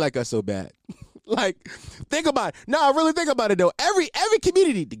be like us so bad? Like, think about it. No, really think about it though. Every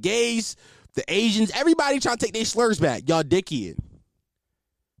community, the gays, the Asians, everybody trying to take their slurs back. Y'all dickying.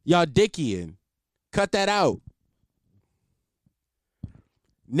 Cut that out.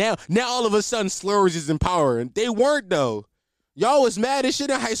 Now all of a sudden slurs is empowering. They weren't though. Y'all was mad as shit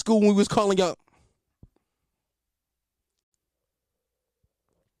in high school when we was calling y'all.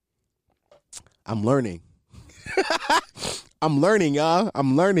 I'm learning. I'm learning, y'all.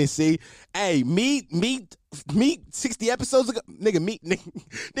 I'm learning. See, hey, me 60 episodes ago, nigga, me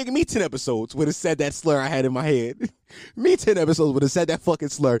 10 episodes would have said that slur I had in my head. Me 10 episodes would have said that fucking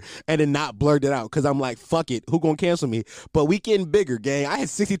slur and then not blurred it out because I'm like, fuck it, who gonna cancel me? But we getting bigger, gang. I had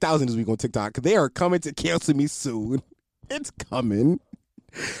 60,000 this week on TikTok. They are coming to cancel me soon. It's coming.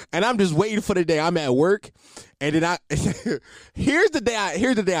 And I'm just waiting for the day I'm at work, and then here's the day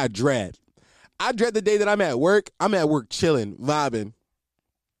I dread. I dread the day that I'm at work. I'm at work chilling, vibing.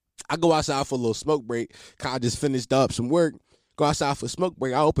 I go outside for a little smoke break. I just finished up some work. Go outside for a smoke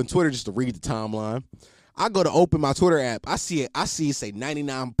break. I open Twitter just to read the timeline. I go to open my Twitter app. I see it say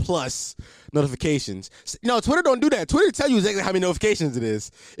 99 plus notifications. No, Twitter don't do that. Twitter tell you exactly how many notifications it is.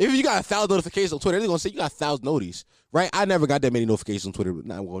 If you got 1,000 notifications on Twitter, they're going to say you got 1,000 noties, right? I never got that many notifications on Twitter.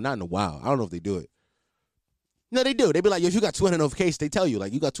 Not in a while. I don't know if they do it. No, they do. They be like, yo, if you got 200 notifications, they tell you,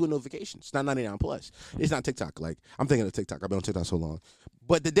 like, you got 200 notifications. It's not 99 plus. It's not TikTok. Like, I'm thinking of TikTok. I've been on TikTok so long.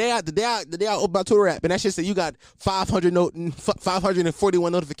 But the day I open my Twitter app, and that shit say you got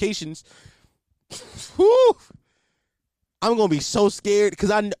 541 notifications, whew, I'm going to be so scared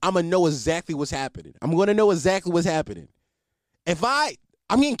because I'm going to know exactly what's happening. I'm going to know exactly what's happening. I'm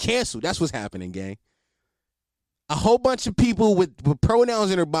getting canceled. That's what's happening, gang. A whole bunch of people with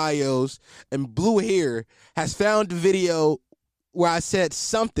pronouns in their bios and blue hair has found the video where I said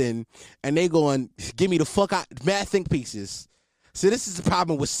something and they going, give me the fuck out, mad think pieces. So this is the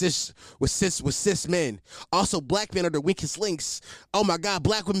problem with cis men. Also, black men are the weakest links. Oh my God,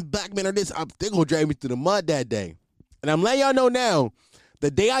 black men are this. They're going to drag me through the mud that day. And I'm letting y'all know now,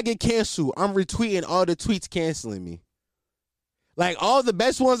 the day I get canceled, I'm retweeting all the tweets canceling me. Like all the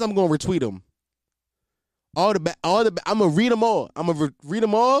best ones, I'm going to retweet them. I'm gonna read them all.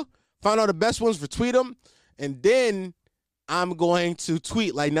 Find all the best ones, retweet them, and then I'm going to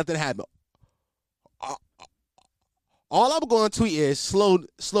tweet like nothing happened. All I'm going to tweet is slow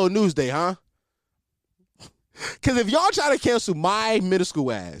news day, huh? Because if y'all try to cancel my middle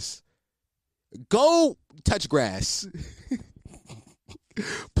school ass, go touch grass.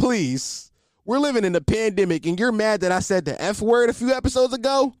 Please. We're living in a pandemic, and you're mad that I said the F word a few episodes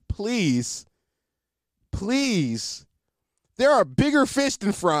ago? Please. There are bigger fish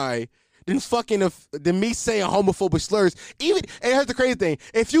than fry than me saying homophobic slurs. And here's the crazy thing.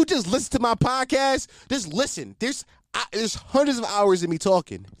 If you just listen to my podcast, just listen. There's hundreds of hours of me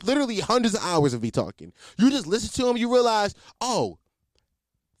talking. Literally hundreds of hours of me talking. You just listen to him, you realize, oh,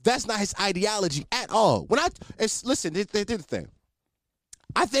 that's not his ideology at all. Listen, here's the thing.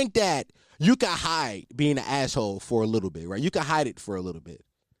 I think that you can hide being an asshole for a little bit, right? You can hide it for a little bit.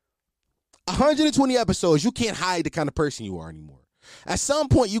 120 episodes, you can't hide the kind of person you are anymore. At some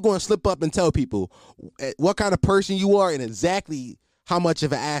point, you're going to slip up and tell people what kind of person you are and exactly how much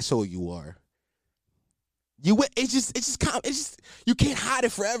of an asshole you are. It's just you can't hide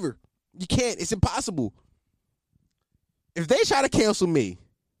it forever. You can't. It's impossible. If they try to cancel me,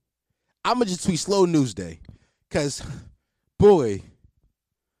 I'm going to just tweet Slow News Day. Because, boy,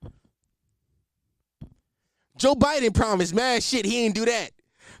 Joe Biden promised mad shit. He ain't do that.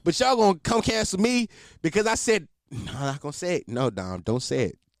 But y'all going to come cancel me because I said, no, I'm not going to say it. No, Dom, don't say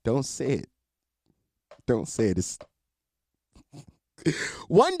it. Don't say it. Don't say it. It's...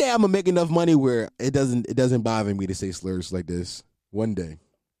 One day I'm going to make enough money where it doesn't bother me to say slurs like this. One day.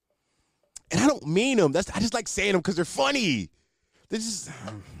 And I don't mean them. I just like saying them because they're funny. They're just...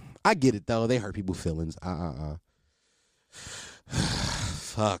 I get it, though. They hurt people's feelings.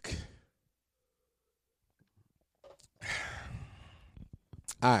 Fuck.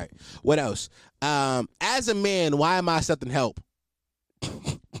 All right. What else? As a man, why am I accepting help?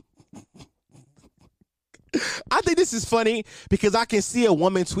 I think this is funny because I can see a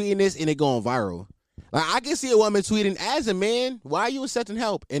woman tweeting this and it going viral. Like, I can see a woman tweeting, as a man, why are you accepting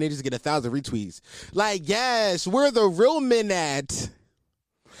help? And they just get 1,000 retweets. Like, yes, where the real men at?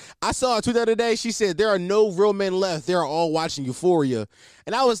 I saw a tweet the other day. She said, there are no real men left. They're all watching Euphoria.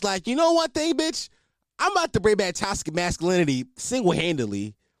 And I was like, you know one thing, bitch? I'm about to bring back toxic masculinity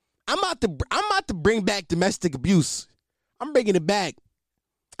single-handedly. I'm about to bring back domestic abuse. I'm bringing it back.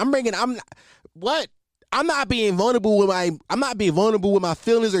 I'm not being vulnerable with my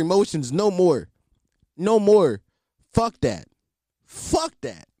feelings or emotions no more. No more. Fuck that. Fuck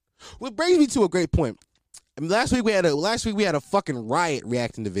that. What brings me to a great point. I mean, last week we had a fucking riot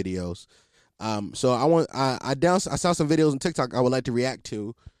reacting to videos. So I saw some videos on TikTok I would like to react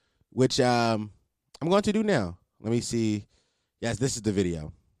to, which I'm going to do now. Let me see. Yes, this is the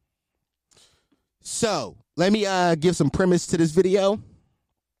video. So let me give some premise to this video.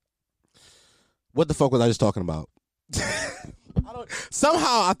 What the fuck was I just talking about?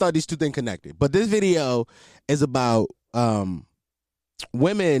 Somehow I thought these two things connected, but this video is about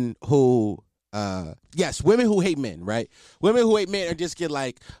women who hate men, right? Women who hate men and just get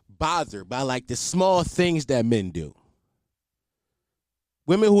like bothered by like the small things that men do.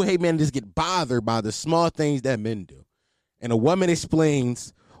 Women who hate men just get bothered by the small things that men do. And a woman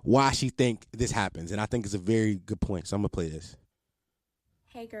explains why she think this happens. And I think it's a very good point. So I'm going to play this.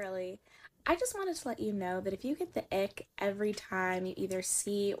 Hey, girly. I just wanted to let you know that if you get the ick every time you either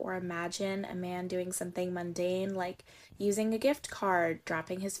see or imagine a man doing something mundane, like using a gift card,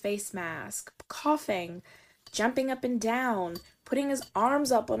 dropping his face mask, coughing, jumping up and down, putting his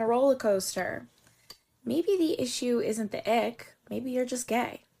arms up on a roller coaster, maybe the issue isn't the ick. Maybe you're just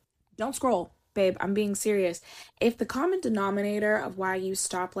gay. Don't scroll. Babe, I'm being serious. If the common denominator of why you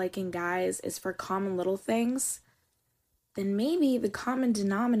stop liking guys is for common little things, then maybe the common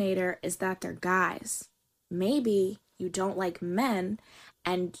denominator is that they're guys. Maybe you don't like men,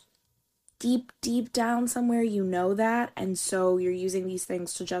 and deep down somewhere you know that, and so you're using these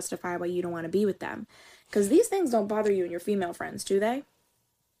things to justify why you don't want to be with them. Because these things don't bother you and your female friends, do they?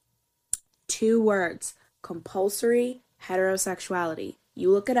 2 words: compulsory heterosexuality.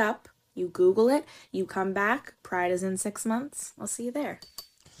 You look it up, you Google it, you come back, Pride is in 6 months. I'll see you there.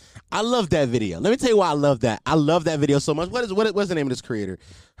 I love that video. Let me tell you why I love that. I love that video so much. What's the name of this creator?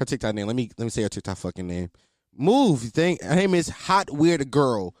 Her TikTok name. Let me say her TikTok fucking name. Move. You think her name is Hot Weird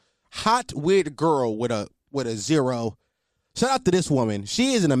Girl. Hot Weird Girl with a 0. Shout out to this woman.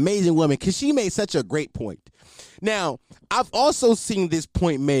 She is an amazing woman because she made such a great point. Now, I've also seen this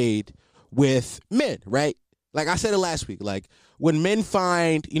point made with men, right? Like I said it last week. Like when men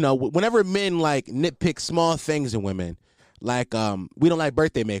find, whenever men like nitpick small things in women. Like, we don't like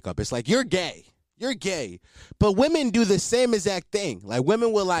birthday makeup. It's like, you're gay. You're gay. But women do the same exact thing. Like,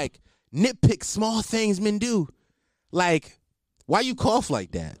 women will, like, nitpick small things men do. Like, why you cough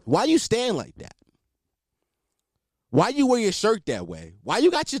like that? Why you stand like that? Why you wear your shirt that way?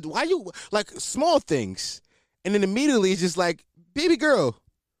 Like, small things. And then immediately it's just like, baby girl,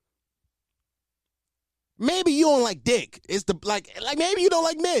 maybe you don't like dick. It's maybe you don't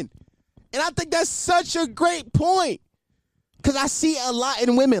like men. And I think that's such a great point. Because I see a lot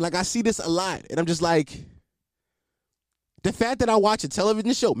in women. Like, I see this a lot. And I'm just like, the fact that I watch a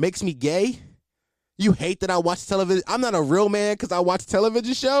television show makes me gay? You hate that I watch television? I'm not a real man because I watch a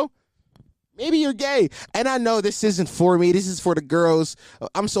television show? Maybe you're gay. And I know this isn't for me. This is for the girls.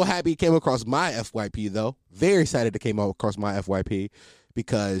 I'm so happy it came across my FYP, though. Very excited it came across my FYP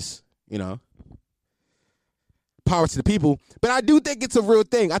because, power to the people. But I do think it's a real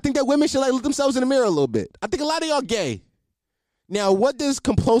thing. I think that women should like look themselves in the mirror a little bit. I think a lot of y'all gay. Now, what does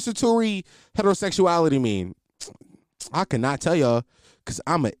compulsory heterosexuality mean? I cannot tell y'all because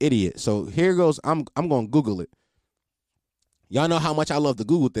I'm an idiot. So here goes. I'm going to Google it. Y'all know how much I love to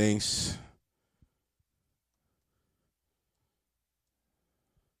Google things.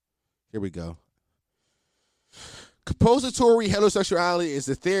 Here we go. Compulsory heterosexuality is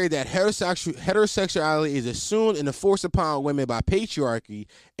the theory that heterosexuality is assumed and enforced upon women by patriarchy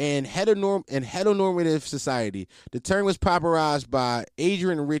and heteronormative society. The term was popularized by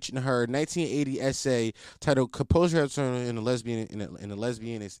Adrienne Rich in her 1980 essay titled "Compulsory Heterosexuality in the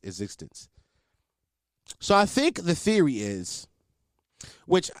Lesbian Existence." So I think the theory is,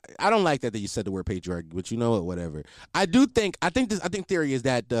 which I don't like that you said the word patriarchy, but you know what, whatever. I think theory is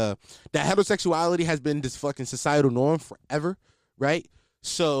that that heterosexuality has been this fucking societal norm forever, right?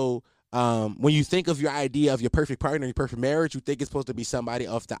 So when you think of your idea of your perfect partner, your perfect marriage, you think it's supposed to be somebody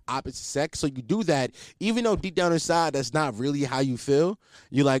of the opposite sex. So you do that, even though deep down inside that's not really how you feel.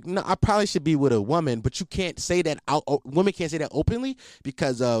 You're like, no, I probably should be with a woman, but you can't say that out. Women can't say that openly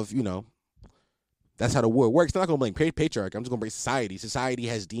because of, you know, that's how the world works. I'm not going to blame patriarchy. I'm just going to blame society. Society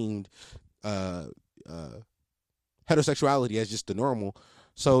has deemed heterosexuality as just the normal.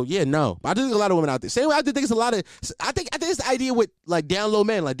 So, yeah, no. But I do think a lot of women out there. Same way I do think it's a lot of... I think it's the idea with, like, down low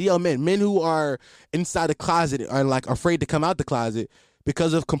men, like DL men. Men who are inside the closet are, like, afraid to come out the closet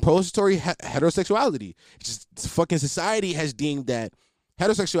because of compulsory heterosexuality. It's just fucking society has deemed that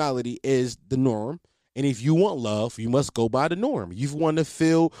heterosexuality is the norm. And if you want love, you must go by the norm. You want to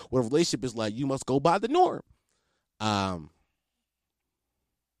feel what a relationship is like, you must go by the norm. I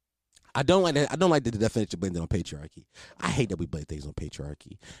don't like that. I don't like the definition of blaming on patriarchy. I hate that we blame things on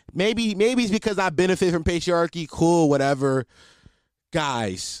patriarchy. Maybe it's because I benefit from patriarchy. Cool, whatever.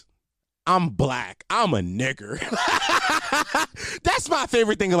 Guys, I'm black. I'm a nigger. That's my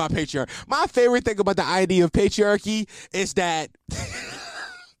favorite thing about patriarchy. My favorite thing about the idea of patriarchy is that...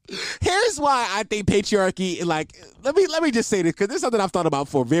 Here's why I think patriarchy, like, let me just say this, because this is something I've thought about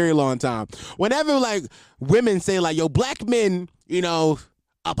for a very long time. Whenever, like, women say, like, yo, black men, you know,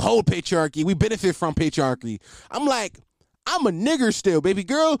 uphold patriarchy, we benefit from patriarchy. I'm like, I'm a nigger still, baby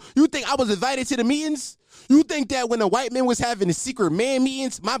girl. You think I was invited to the meetings? You think that when the white men was having the secret man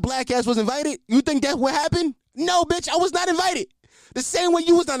meetings, my black ass was invited? You think that's what happened? No, bitch, I was not invited. The same way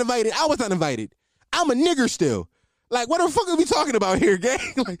you was not invited, I was not invited. I'm a nigger still. Like, what the fuck are we talking about here, gang?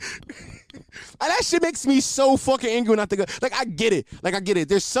 Like, that shit makes me so fucking angry when I think of, like, I get it. Like, I get it.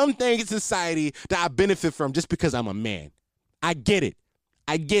 There's some things in society that I benefit from just because I'm a man. I get it.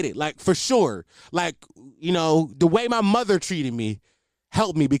 I get it. Like, for sure. Like, you know, the way my mother treated me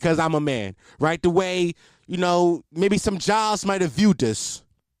helped me because I'm a man, right? The way, you know, maybe some jobs might have viewed this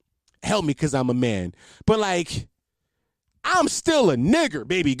helped me because I'm a man. But, like... I'm still a nigger,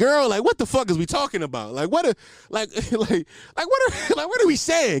 baby girl. Like, what the fuck is we talking about? Like, what are we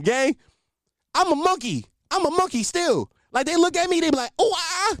saying, gang? I'm a monkey. I'm a monkey still. Like, they look at me, they be like,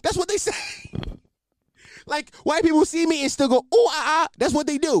 oh, that's what they say. Like, white people see me and still go, oh, that's what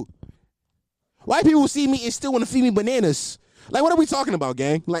they do. White people see me and still want to feed me bananas. Like, what are we talking about,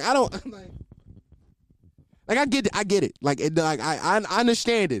 gang? Like, I don't, like, I get it. Like, I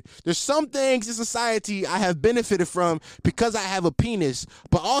understand it. There's some things in society I have benefited from because I have a penis,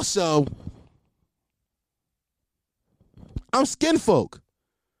 but also, I'm skin folk.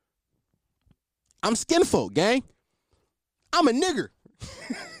 I'm skin folk, gang. I'm a nigger.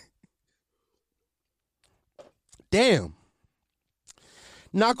 Damn.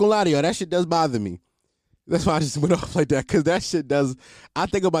 Not gonna lie to y'all, that shit does bother me. That's why I just went off like that, because that shit does, I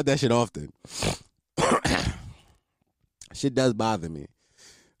think about that shit often. Shit does bother me.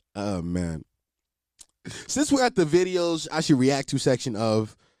 Oh, man. Since we're at the videos I should react to section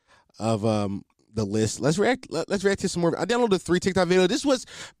of the list, let's react to some more. I downloaded 3 TikTok videos. This was,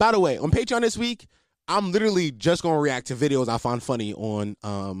 by the way, on Patreon this week, I'm literally just going to react to videos I find funny on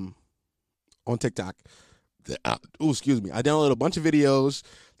TikTok. Excuse me. I downloaded a bunch of videos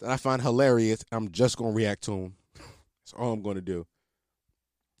that I find hilarious. I'm just going to react to them. That's all I'm going to do.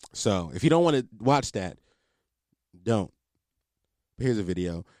 So, if you don't want to watch that, don't. But here's a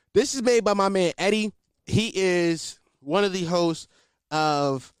video. This is made by my man Eddie. He is one of the hosts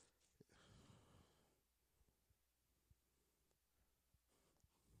of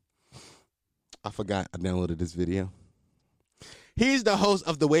I forgot I downloaded this video. He's the host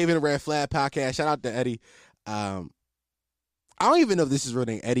of the Waving Red Flag podcast. Shout out to Eddie. I don't even know if this is real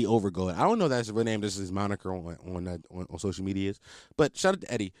name, Eddie Overgold. I don't know if that's his real name. This is his moniker on social medias. But shout out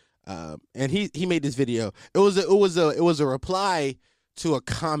to Eddie. And he made this video. It was a reply to a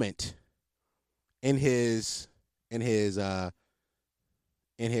comment in his in his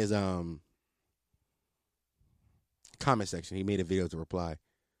comment section. He made a video to reply.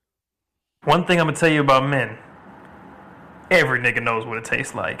 One thing I'm gonna tell you about men. Every nigga knows what it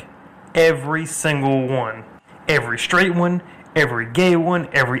tastes like. Every single one. Every straight one, every gay one,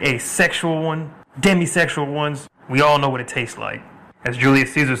 every asexual one, demisexual ones. We all know what it tastes like. As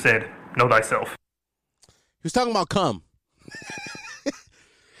Julius Caesar said, know thyself. He was talking about cum.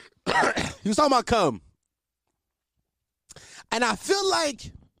 He was talking about cum. And I feel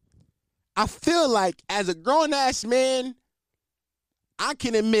like as a grown-ass man, I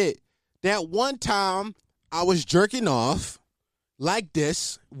can admit that one time I was jerking off like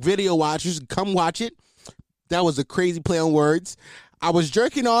this. Video watchers, come watch it. That was a crazy play on words. I was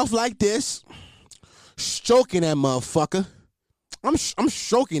jerking off like this, stroking that motherfucker. I'm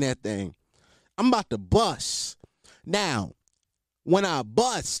stroking that thing. I'm about to bust. Now, when I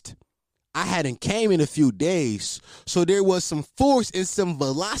bust, I hadn't came in a few days, so there was some force and some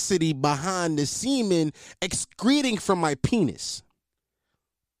velocity behind the semen excreting from my penis.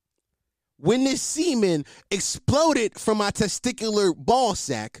 When this semen exploded from my testicular ball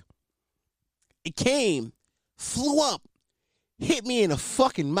sack, it came, flew up, hit me in the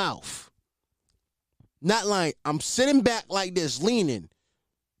fucking mouth. Not like I'm sitting back like this, leaning.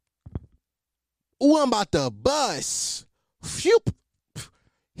 Ooh, I'm about to bust. Phew.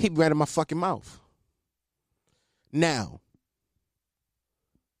 Hit me right in my fucking mouth. Now,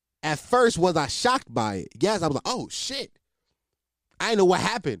 at first, was I shocked by it? Yes, I was like, oh shit. I didn't know what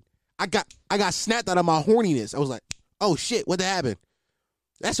happened. I got snapped out of my horniness. I was like, oh shit, what happened?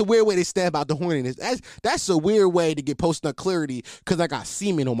 That's a weird way to stab out the horniness. That's a weird way to get post-nut clarity because I got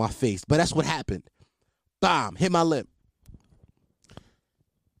semen on my face. But that's what happened. Bam, hit my lip.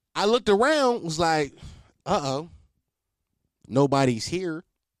 I looked around, was like, uh-oh. Nobody's here.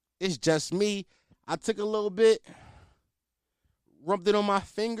 It's just me. I took a little bit, rubbed it on my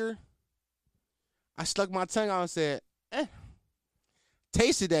finger. I stuck my tongue out and said,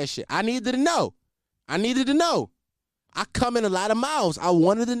 tasted that shit. I needed to know. I come in a lot of mouths. I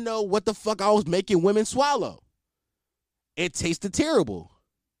wanted to know what the fuck I was making women swallow. It tasted terrible.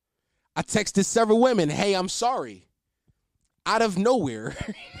 I texted several women, hey, I'm sorry. Out of nowhere.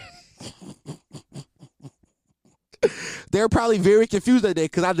 They're probably very confused that day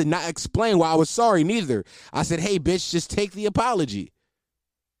because I did not explain why I was sorry neither. I said, hey, bitch, just take the apology.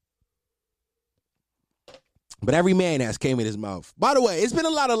 But every man ass came in his mouth. By the way, it's been a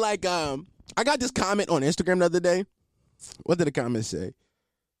lot of like, I got this comment on Instagram the other day. What did the comment say?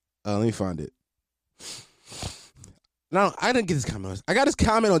 Let me find it. No, I didn't get this comment. I got this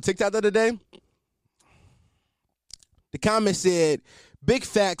comment on TikTok the other day. The comment said, big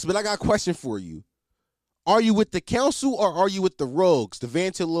facts, but I got a question for you. Are you with the council or are you with the rogues, the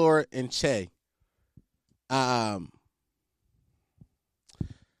Vantilor and Che? I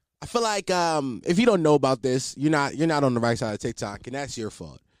feel like if you don't know about this, you're not on the right side of TikTok, and that's your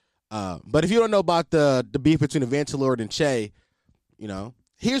fault. But if you don't know about the beef between the Vantilor and Che, you know,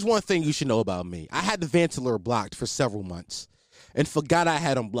 here's one thing you should know about me. I had the Vantilor blocked for several months and forgot I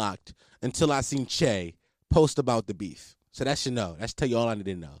had him blocked until I seen Che post about the beef. So that should know. That's tell you all I need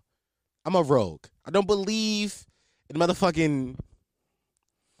to know. I'm a rogue. I don't believe in motherfucking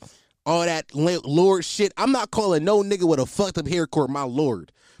all that lord shit. I'm not calling no nigga with a fucked up hair court my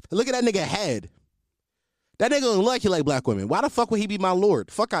lord. Look at that nigga head. That nigga don't like you like black women. Why the fuck would he be my lord?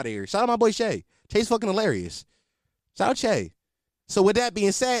 Fuck out of here. Shout out my boy Shay. Che's fucking hilarious. Shout out Che. So with that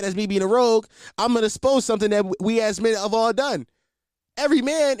being said, as me being a rogue, I'm going to expose something that we as men have all done. Every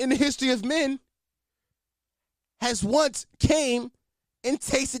man in the history of men has once came and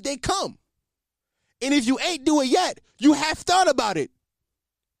tasted they cum. And if you ain't do it yet, you have thought about it.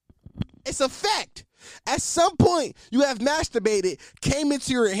 It's a fact. At some point, you have masturbated, came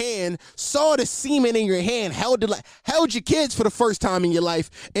into your hand, saw the semen in your hand, held your kids for the first time in your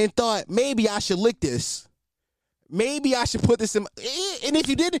life, and thought, maybe I should lick this. Maybe I should put this in. And if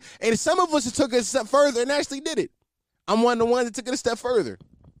you didn't, and some of us took it a step further and actually did it. I'm one of the ones that took it a step further.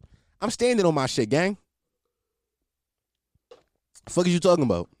 I'm standing on my shit, gang. Fuck is you talking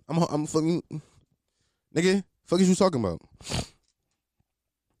about? I'm fucking nigga. Fuck is you talking about?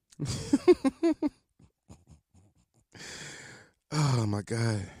 Oh my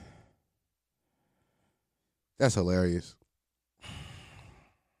god, that's hilarious.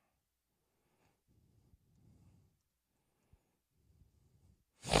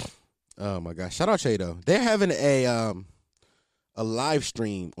 Oh my gosh, shout out Che though. They're having a live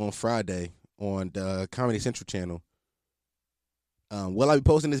stream on Friday on the Comedy Central channel. Will I be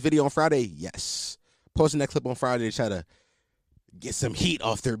posting this video on Friday? Yes. Posting that clip on Friday to try to get some heat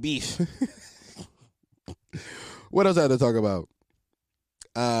off their beef. What else I have to talk about?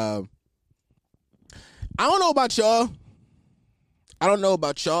 I don't know about y'all. I don't know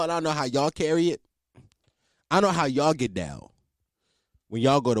about y'all, and I don't know how y'all carry it. I don't know how y'all get down when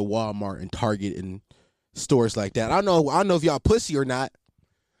y'all go to Walmart and Target and stores like that. I don't know if y'all pussy or not,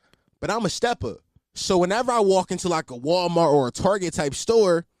 but I'm a stepper. So whenever I walk into like a Walmart or a Target type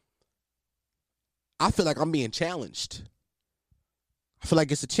store, I feel like I'm being challenged. I feel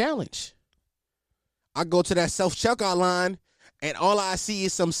like it's a challenge. I go to that self-checkout line, and all I see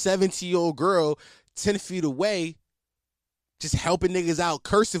is some 70-year-old girl 10 feet away just helping niggas out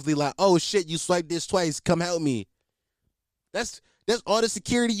cursively like, oh, shit, you swiped this twice. Come help me. That's all the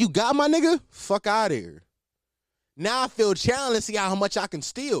security you got, my nigga? Fuck out of here. Now I feel challenged to see how much I can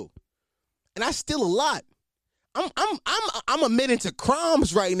steal. And I steal a lot. I'm admitting to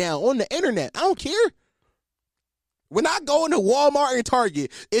crimes right now on the internet. I don't care. When I go into Walmart and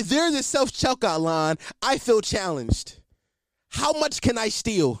Target, if there's a self-checkout line, I feel challenged. How much can I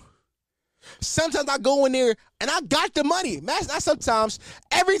steal? Sometimes I go in there and I got the money. Not sometimes.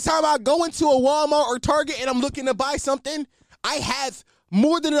 Every time I go into a Walmart or Target and I'm looking to buy something, I have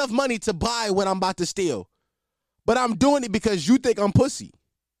more than enough money to buy what I'm about to steal. But I'm doing it because you think I'm pussy.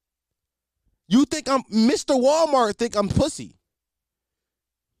 You think I'm Mr. Walmart think I'm pussy.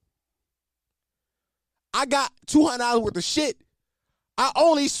 I got $200 worth of shit. I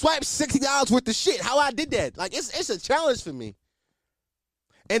only swiped $60 worth of shit. How I did that? Like, it's a challenge for me.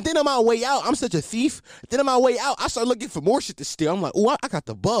 And then on my way out, I'm such a thief. Then on my way out, I start looking for more shit to steal. I'm like, oh, I got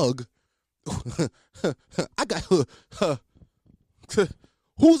the bug. I got.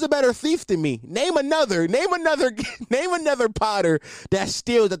 Who's a better thief than me? Name another Potter that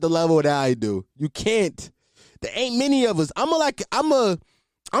steals at the level that I do. You can't. There ain't many of us. I'm a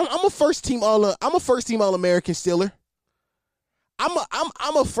first team All-American stealer.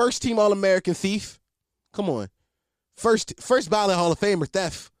 I'm a first team All-American thief. Come on. First ballot Hall of Famer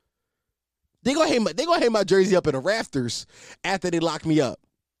theft. They gonna hang my jersey up in the rafters after they lock me up.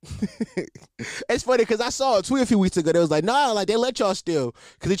 It's funny because I saw a tweet a few weeks ago that was like, nah, like they let y'all steal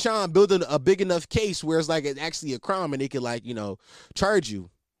because they trying to build a big enough case where it's like it's actually a crime and they can like, charge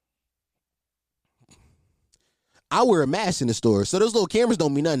you. I wear a mask in the store, so those little cameras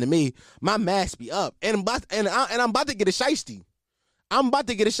don't mean nothing to me. My mask be up, and I'm about to get a shiesty.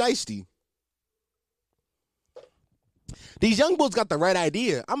 These young bulls got the right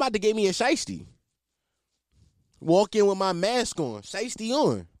idea. I'm about to get me a shiesty. Walk in with my mask on, shiesty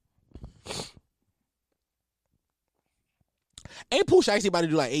on. Ain't Pooh Shiesty about to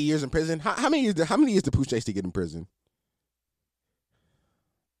do like 8 years in prison? How many years did Pooh Shiesty get in prison?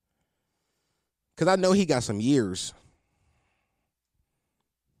 Because I know he got some years.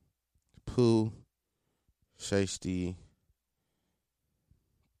 Pooh Shiesty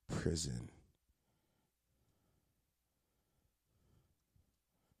prison.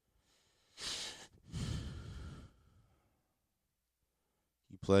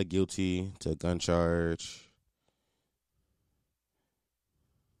 He pled guilty to a gun charge.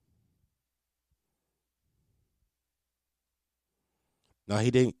 No,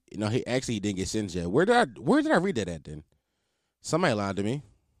 he didn't. No, he didn't get sentenced yet. Where did I read that at then? Somebody lied to me.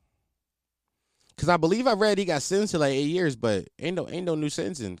 Cause I believe I read he got sentenced to like 8 years, but ain't no new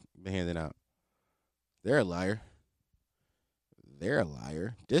sentencing been handed out. They're a liar.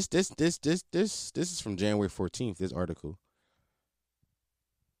 This is from January 14th. This article.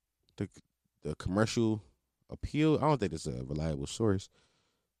 The commercial appeal. I don't think it's a reliable source.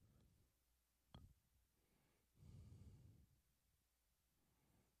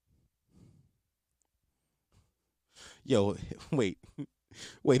 Yo, wait,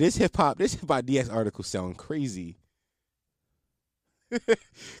 this hip hop DS article sound crazy.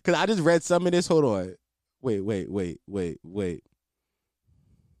 Cause I just read some of this. Hold on. Wait.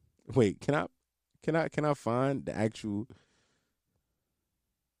 Can I find the actual?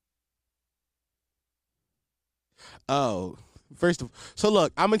 Oh, so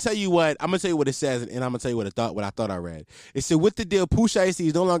look, I'm gonna tell you what it says, and I'm gonna tell you what I thought I read. It said with the deal, Pooh Shiesty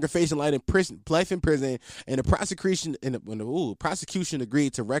is no longer facing life in prison, and the prosecution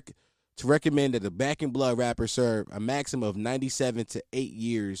agreed to recommend that the Back in Blood rapper serve a maximum of 97 to 8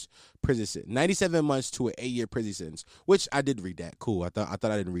 years prison sentence, 97 months to an 8-year prison sentence. Which I did read that. Cool. I thought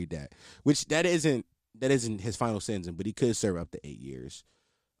I didn't read that. Which that isn't his final sentence, but he could serve up to 8 years.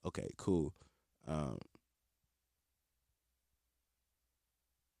 Okay, cool.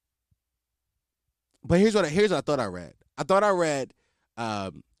 But here's what I thought I read. I thought I read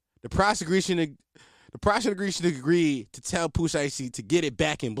the prosecution agreed to tell Pooh Shiesty to get it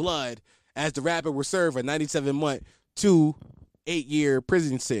back in blood as the rapper will serve a 97-month to 8-year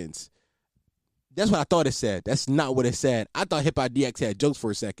prison sentence. That's what I thought it said. That's not what it said. I thought Hip Hop DX had jokes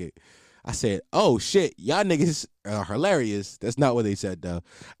for a second. I said, oh shit, y'all niggas are hilarious. That's not what they said though.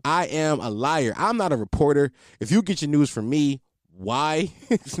 I am a liar. I'm not a reporter. If you get your news from me, why?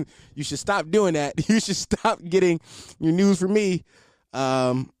 You should stop doing that. You should stop getting your news from me.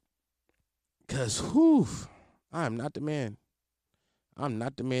 Cause I'm not the man. I'm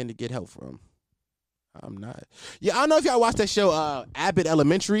not the man to get help from. I'm not. Yeah, I don't know if y'all watched that show, Abbott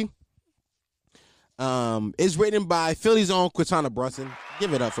Elementary. It's written by Philly's own Quintana Brunson.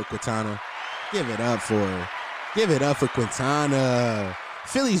 Give it up for Quintana. Give it up for Quintana.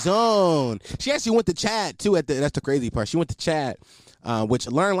 Philly's own. She actually went to Chad too. That's the crazy part. She went to Chad, which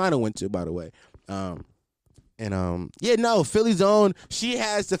Lauren Lionel went to, by the way. Philly's own. She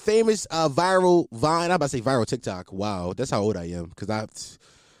has the famous viral Vine. I'm about to say viral TikTok. Wow, that's how old I am because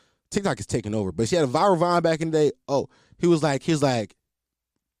TikTok is taking over. But she had a viral Vine back in the day. Oh, he was like,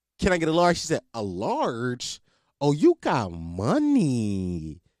 can I get a large? She said, a large? Oh, you got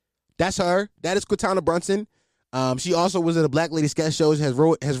money. That's her. That is Quintana Brunson. She also was in a Black Lady sketch shows, has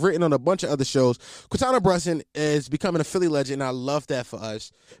written on a bunch of other shows. Quintana Brunson is becoming a Philly legend, and I love that for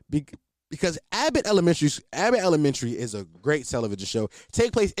us. Because Abbott Elementary is a great television show.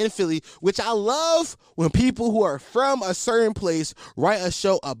 Take place in Philly, which I love when people who are from a certain place write a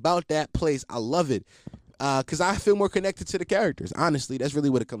show about that place. I love it. Because I feel more connected to the characters. Honestly, that's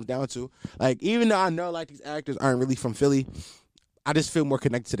really what it comes down to. Like, even though I know like these actors aren't really from Philly, I just feel more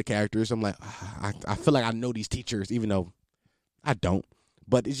connected to the characters. I'm like, I feel like I know these teachers, even though I don't.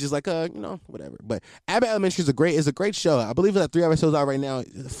 But it's just like, whatever. But Abbott Elementary is a great show. I believe it's like 3 episodes out right now.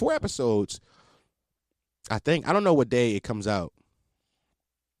 4 episodes, I think. I don't know what day it comes out.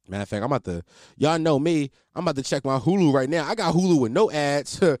 Matter of fact, y'all know me, I'm about to check my Hulu right now. I got Hulu with no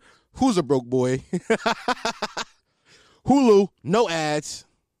ads. Who's a broke boy? Hulu, no ads.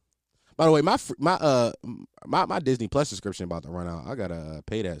 By the way, my Disney Plus subscription about to run out. I gotta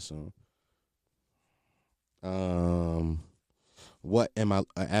pay that soon. What am I?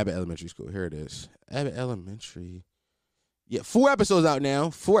 Abbott Elementary School. Here it is. Abbott Elementary. Yeah, 4 episodes out now.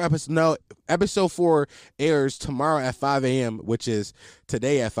 4 episodes. No, episode 4 airs tomorrow at 5 a.m., which is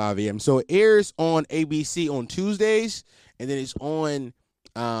today at 5 a.m. So it airs on ABC on Tuesdays, and then it's on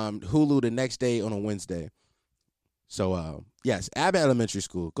Hulu the next day on a Wednesday. So yes, Abbott Elementary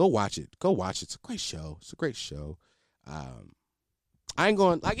School. Go watch it. It's a great show. I ain't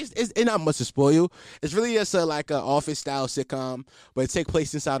going like it's not much to spoil you. It's really just like an office style sitcom, but it takes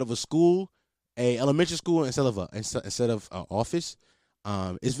place inside of a school, a elementary school instead of an office.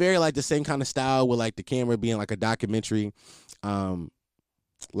 It's very like the same kind of style with like the camera being like a documentary,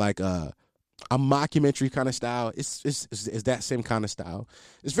 like a mockumentary kind of style. It's that same kind of style.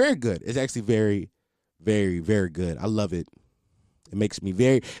 It's very good. It's actually very, very, very good. I love it. It makes me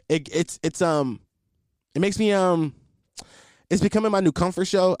it's becoming my new comfort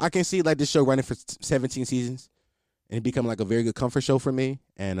show. I can see like this show running for 17 seasons and it becoming like a very good comfort show for me.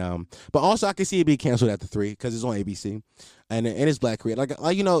 And but also I can see it being canceled after 3 because it's on ABC and it's Black created. Like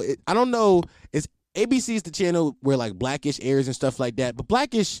I don't know. It's ABC is the channel where like Blackish airs and stuff like that. But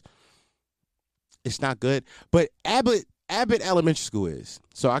Blackish, it's not good. But Abbott Elementary School is.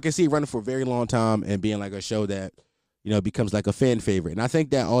 So I can see it running for a very long time and being like a show that becomes like a fan favorite. And I think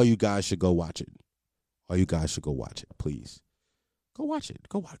that all you guys should go watch it. Please. Go watch it.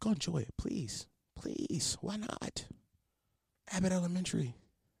 Go enjoy it. Please. Why not? Abbott Elementary.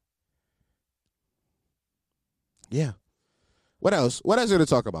 Yeah. What else? What else is there to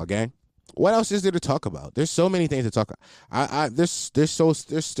talk about, gang? What else is there to talk about? There's so many things to talk about. There's still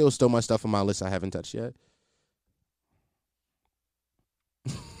so much stuff on my list I haven't touched yet.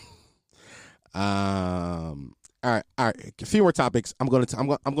 All right. A few more topics. I'm gonna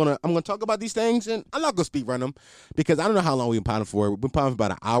talk about these things, and I'm not gonna speed run them because I don't know how long we've been potting for. We've been potting for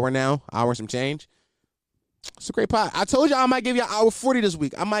about an hour now, hour and some change. It's a great pot. I told y'all I might give you an hour 40 this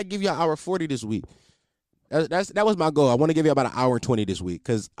week. That was my goal. I want to give you about an hour and 20 this week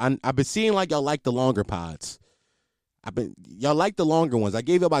because I've been seeing like y'all like the longer pods. Y'all like the longer ones. I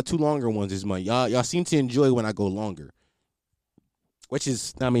gave you about 2 longer ones this month. Y'all seem to enjoy when I go longer. Which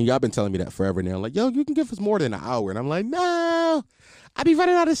is, y'all been telling me that forever now. Like, yo, you can give us more than an hour. And I'm like, no, I be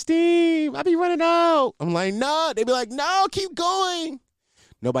running out of steam. I be running out. I'm like, no. They be like, no, keep going.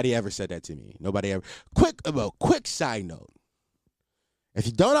 Nobody ever said that to me. Nobody ever. Quick side note. If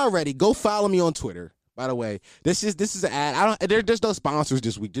you don't already, go follow me on Twitter. By the way, this is an ad. There's no sponsors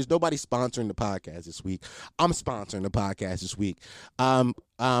this week. There's nobody sponsoring the podcast this week. I'm sponsoring the podcast this week.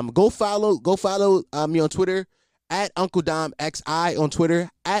 Go follow me on Twitter. At Uncle Dom XI on Twitter.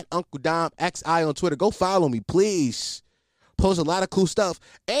 At Uncle Dom XI on Twitter. Go follow me, please. Post a lot of cool stuff.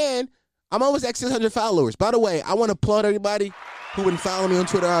 And I'm almost at 600 followers. By the way, I want to applaud everybody who been following me on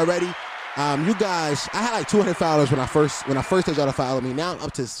Twitter already. You guys, I had like 200 followers when I first told y'all to follow me. Now I'm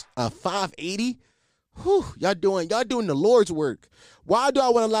up to 580. Whew, y'all doing the Lord's work. Why do I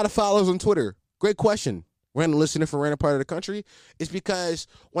want a lot of followers on Twitter? Great question. Random listener from random part of the country. It's because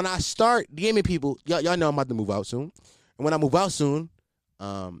when I start DMing people, y'all know I'm about to move out soon. And when I move out soon,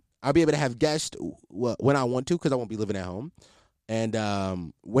 I'll be able to have guests when I want to because I won't be living at home.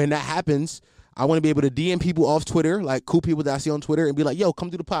 And when that happens, I want to be able to DM people off Twitter, like cool people that I see on Twitter, and be like, yo, come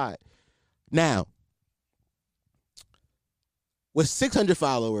do the pod. Now, with 600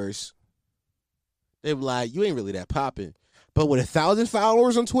 followers, they be like, you ain't really that popping. But with 1,000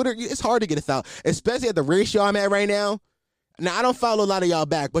 followers on Twitter, it's hard to get 1,000, especially at the ratio I'm at right now. Now, I don't follow a lot of y'all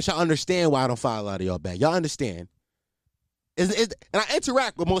back, but y'all understand why I don't follow a lot of y'all back. Y'all understand. And I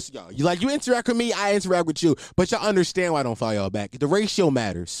interact with most of y'all. You interact with me, I interact with you. But y'all understand why I don't follow y'all back. The ratio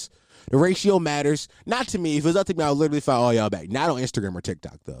matters. The ratio matters. Not to me. If it was up to me, I would literally follow all y'all back. Not on Instagram or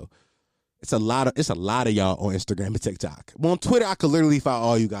TikTok, though. It's a lot of y'all on Instagram and TikTok. Well, on Twitter, I could literally follow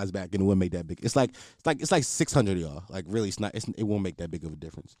all you guys back, and it wouldn't make that big. It's like 600 of y'all. Like really, it won't make that big of a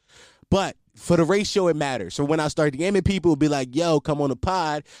difference. But for the ratio, it matters. So when I start DMing people, it'll be like, "Yo, come on the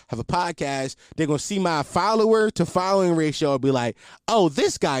pod, have a podcast." They're gonna see my follower to following ratio and be like, "Oh,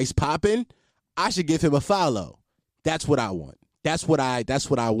 this guy's popping. I should give him a follow." That's what I want. That's what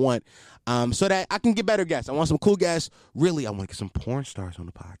I want. So that I can get better guests. I want some cool guests. Really, I want to get some porn stars on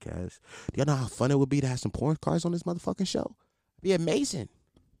the podcast. Do y'all know how fun it would be to have some porn stars on this motherfucking show? It'd be amazing.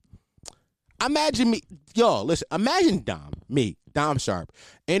 Imagine me, y'all, listen, imagine Dom Sharp,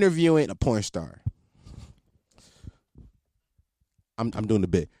 interviewing a porn star. I'm doing the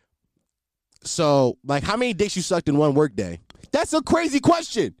bit. So, like, how many dicks you sucked in one work day? That's a crazy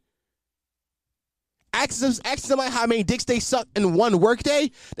question. Ask somebody how many dicks they suck in one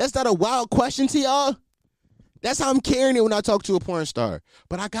workday. That's not a wild question to y'all. That's how I'm carrying it when I talk to a porn star.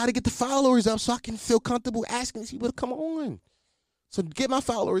 But I got to get the followers up so I can feel comfortable asking these people to come on. So get my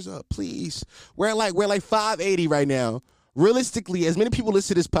followers up, please. We're like 580 right now. Realistically, as many people listen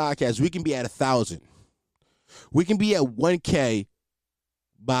to this podcast, we can be at 1,000. We can be at 1K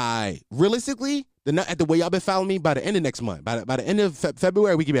by, realistically, at the way y'all been following me, by the end of next month. By the end of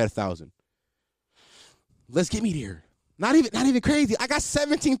February, we can be at 1,000. Let's get me there. Not even crazy. I got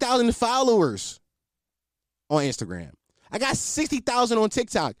 17,000 followers on Instagram. I got 60,000 on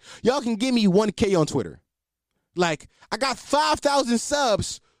TikTok. Y'all can give me 1K on Twitter. Like, I got 5,000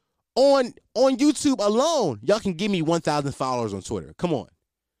 subs on YouTube alone. Y'all can give me 1,000 followers on Twitter. Come on.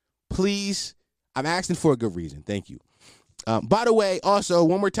 Please. I'm asking for a good reason. Thank you. By the way, also,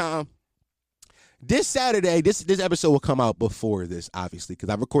 one more time. This Saturday, this episode will come out before this, obviously, because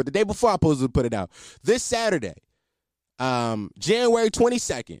I record the day before I supposed to put it out. This Saturday, January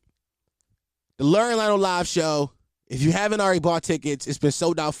 22nd, the Learn Lionel live show. If you haven't already bought tickets, it's been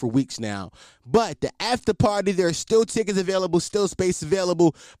sold out for weeks now. But the after party, there are still tickets available, still space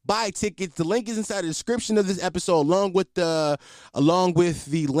available. Buy tickets. The link is inside the description of this episode, along with the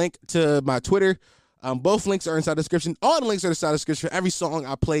link to my Twitter. Both links are inside the description. All the links are inside the description. Every song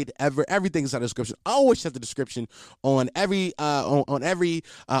I played ever, everything's inside the description. I always have the description on every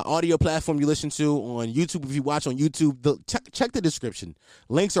audio platform you listen to, on YouTube. If you watch on YouTube, check the description.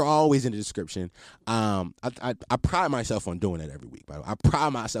 Links are always in the description. I pride myself on doing that every week, by the way. I pride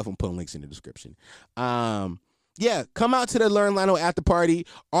myself on putting links in the description. Yeah, come out to the Learn Lionel after party.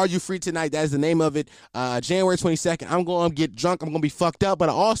 Are you free tonight? That is the name of it. January 22nd. I'm going to get drunk. I'm going to be fucked up. But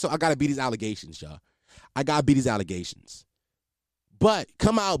I got to beat these allegations, y'all. I got to beat these allegations. But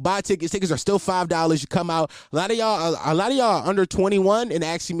come out, buy tickets. Tickets are still $5. You come out. A lot of y'all are under 21 and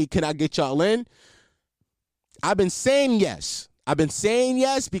asking me, can I get y'all in? I've been saying yes.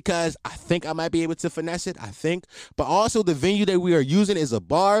 Because I think I might be able to finesse it. I think. But also the venue that we are using is a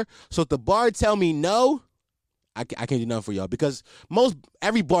bar. So if the bar tell me no, I can't do nothing for y'all. Because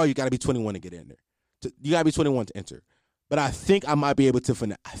every bar you got to be 21 to get in there. You got to be 21 to enter. But I think I might be able to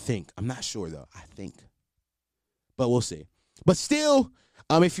finesse. I think. I'm not sure, though. I think. But we'll see. But still,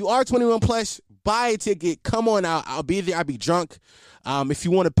 if you are 21 plus, buy a ticket. Come on out. I'll be there. I'll be drunk. If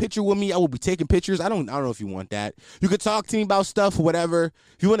you want a picture with me, I will be taking pictures. I don't know if you want that. You could talk to me about stuff or whatever.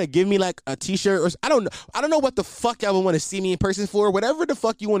 If you want to give me like a t-shirt or I don't know what the fuck y'all would want to see me in person for. Whatever the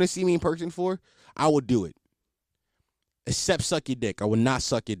fuck you want to see me in person for, I will do it. Except suck your dick. I will not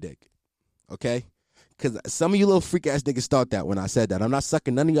suck your dick. Okay? Because some of you little freak ass niggas thought that when I said that. I'm not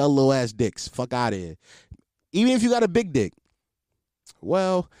sucking none of y'all little ass dicks. Fuck out of here. Even if you got a big dick.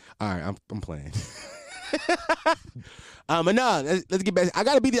 Well, all right, I'm playing. But no, let's get back. I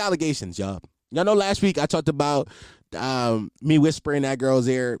got to beat the allegations, y'all. Y'all know last week I talked about me whispering that girl's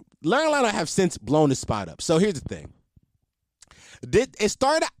ear Larry Lionel have since blown the spot up. So here's the thing. It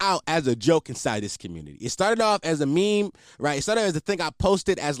started out as a joke inside this community. It started off as a meme, right? It started as a thing I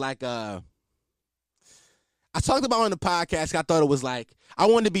posted as like I talked about on the podcast. I thought it was like, I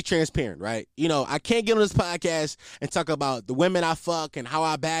wanted to be transparent, right? You know, I can't get on this podcast and talk about the women I fuck and how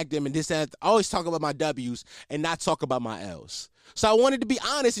I bag them and this, that. I always talk about my W's and not talk about my L's. So I wanted to be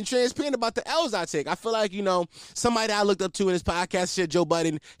honest and transparent about the L's I take. I feel like, you know, somebody that I looked up to in this podcast shit, Joe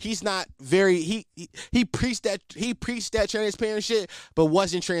Budden, he's not very, he preached that transparent shit, but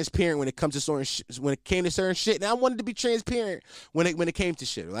wasn't transparent when it comes to when it came to certain shit. And I wanted to be transparent when it came to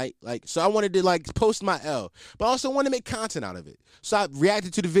shit, right? Like, so I wanted to like post my L, but I also wanted to make content out of it. So I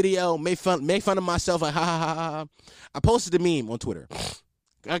reacted to the video, made fun of myself, like ha ha ha ha. I posted the meme on Twitter.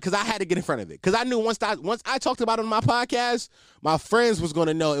 Because I had to get in front of it. Because I knew once I talked about it on my podcast, my friends was going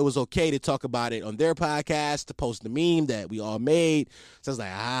to know it was okay to talk about it on their podcast, to post the meme that we all made. So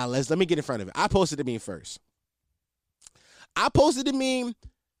I was like, let me get in front of it. I posted the meme first. I posted the meme,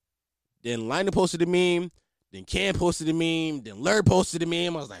 then Lionel posted the meme, then Cam posted the meme, then Lur posted the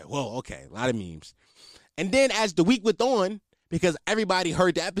meme. I was like, whoa, okay, a lot of memes. And then as the week went on, because everybody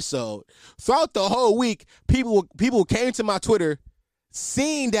heard the episode, throughout the whole week, people came to my Twitter,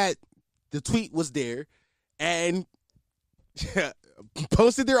 seeing that the tweet was there, and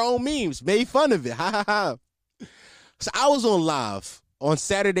posted their own memes, made fun of it. Ha ha ha. So I was on live on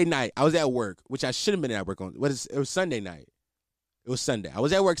Saturday night. I was at work, which I shouldn't have been at work on. It was Sunday night. It was Sunday. I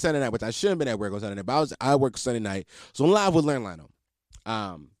was at work Sunday night, which I shouldn't have been at work on Sunday night, but I worked Sunday night. So I'm live with Larry Lionel.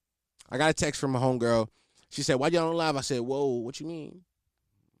 I got a text from my homegirl. She said, why y'all on live? I said, whoa, what you mean?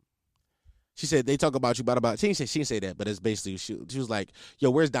 She said, they talk about you, about. She didn't say that, but it's basically, she was like, yo,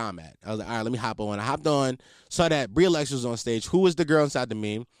 where's Dom at? I was like, all right, let me hop on. I hopped on, saw that Brie Alexa was on stage. Who was the girl inside the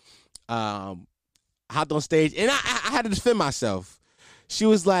meme? Hopped on stage, and I had to defend myself. She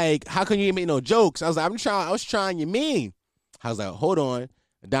was like, how can you make no jokes? I was like, I was trying your meme. I was like, hold on.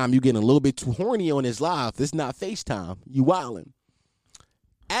 Dom, you getting a little bit too horny on this live. This is not FaceTime. You wildin'.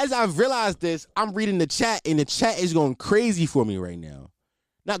 As I've realized this, I'm reading the chat, and the chat is going crazy for me right now.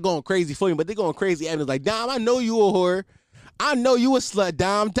 Not going crazy for me, but they're going crazy at me. Like, Dom, I know you a whore. I know you a slut,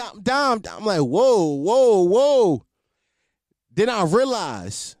 Dom. Dom. I'm like, whoa. Then I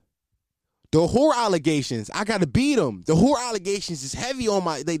realize the whore allegations, I got to beat them. The whore allegations is heavy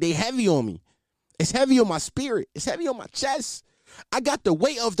on they heavy on me. It's heavy on my spirit. It's heavy on my chest. I got the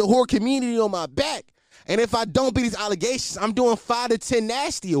weight of the whore community on my back. And if I don't beat these allegations, I'm doing 5 to 10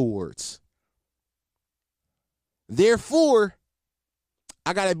 nasty awards. Therefore,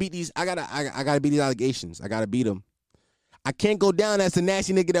 I gotta beat these. I gotta beat these allegations. I gotta beat them. I can't go down as a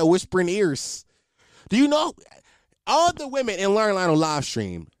nasty nigga that whispering ears. Do you know all the women in Larry Lionel live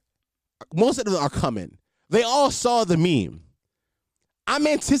stream? Most of them are coming. They all saw the meme. I'm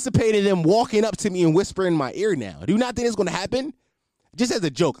anticipating them walking up to me and whispering in my ear now. Do you not think it's gonna happen? Just as a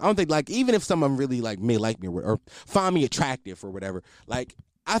joke. I don't think, like, even if someone really like may like me or find me attractive or whatever, like,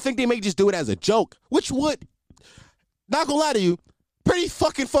 I think they may just do it as a joke, which would, not gonna lie to you, pretty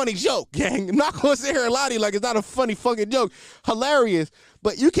fucking funny joke, gang. I'm not gonna sit here and lie to you like it's not a funny fucking joke. Hilarious.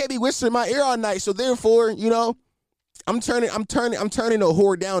 But you can't be whispering in my ear all night, so therefore, you know, I'm turning the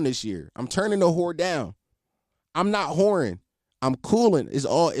whore down this year. I'm turning the whore down. I'm not whoring. I'm cooling. It's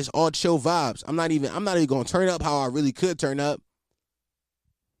all chill vibes. I'm not even gonna turn up how I really could turn up.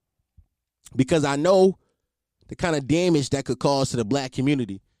 Because I know the kind of damage that could cause to the black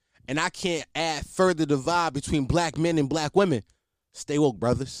community. And I can't add further divide between black men and black women. Stay woke,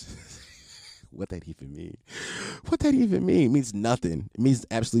 brothers. What that even mean? What that even mean? It means nothing. It means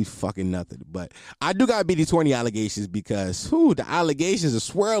absolutely fucking nothing. But I do gotta beat these 20 allegations because the allegations are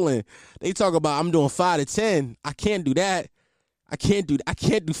swirling. They talk about I'm doing 5 to 10. I can't do that. I can't do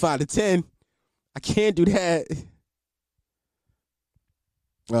 5 to 10. I can't do that.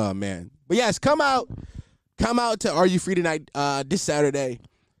 Oh man. But yes, come out to Are You Free Tonight this Saturday.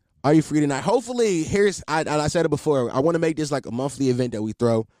 Are You Free Tonight? Hopefully, I said it before, I want to make this like a monthly event that we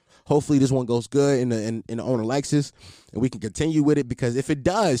throw. Hopefully this one goes good and the owner likes this and we can continue with it, because if it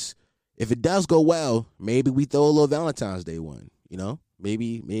does go well, maybe we throw a little Valentine's Day one, you know?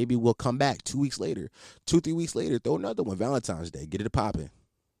 Maybe we'll come back 2 weeks later, 2-3 weeks later, throw another one, Valentine's Day, get it popping.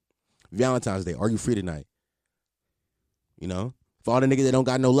 Valentine's Day, Are You Free Tonight? You know? For all the niggas that don't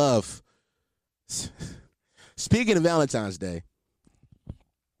got no love. Speaking of Valentine's Day,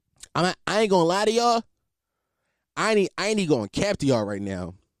 I ain't gonna lie to y'all. I ain't even gonna cap to y'all right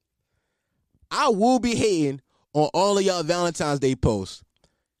now. I will be hating on all of y'all Valentine's Day posts.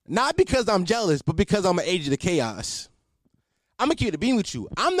 Not because I'm jealous, but because I'm an agent of chaos. I'm gonna keep it being with you.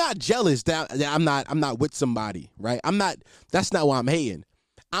 I'm not jealous that I'm not with somebody, right? That's not why I'm hating.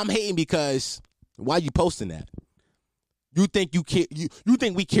 I'm hating because why you posting that? You think you care? You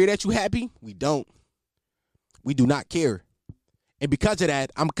think we care that you happy? We don't. We do not care. And because of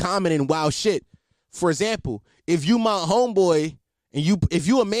that, I'm commenting wild shit. For example, if you my homeboy and if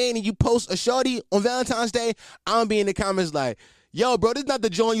you a man and you post a shorty on Valentine's Day, I'm gonna be in the comments like, yo, bro, this not the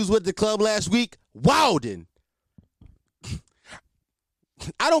joint you was with at the club last week. Wildin'.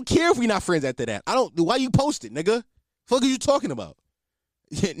 I don't care if we not friends after that. Why you post it, nigga? Fuck are you talking about?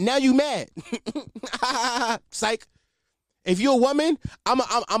 Now you mad. Psych. If you're a woman, I'm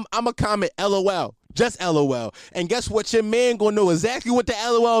a comment LOL. Just LOL. And guess what? Your man gonna know exactly what the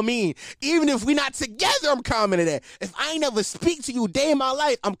LOL mean. Even if we not together, I'm commenting that. If I ain't never speak to you a day in my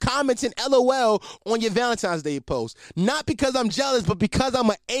life, I'm commenting LOL on your Valentine's Day post. Not because I'm jealous, but because I'm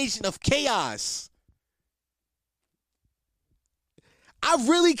an agent of chaos. I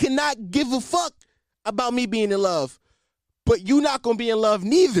really cannot give a fuck about me being in love. But you not gonna be in love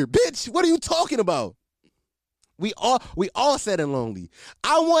neither, bitch. What are you talking about? We all sad and lonely.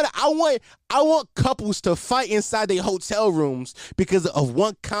 I want couples to fight inside their hotel rooms because of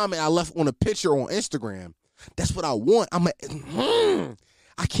one comment I left on a picture on Instagram. That's what I want.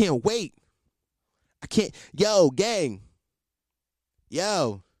 I can't wait. I can't. Yo, gang.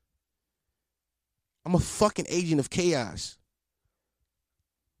 Yo. I'm a fucking agent of chaos.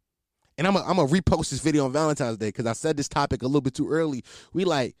 And I'm gonna repost this video on Valentine's Day because I said this topic a little bit too early.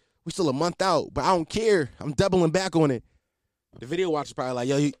 We still a month out, but I don't care. I'm doubling back on it. The video watcher's probably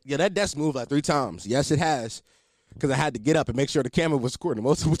like, yo, that's moved like 3 times. Yes, it has. Because I had to get up and make sure the camera was recording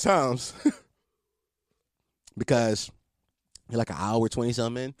multiple times. Because you're like an hour,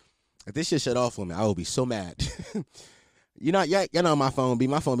 20-something in. If this shit shut off for me, I will be so mad. You know my phone be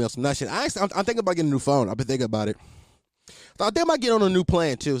on some nut shit. I'm thinking about getting a new phone. I've been thinking about it. So I think I might get on a new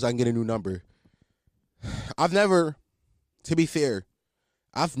plan, too, so I can get a new number. To be fair,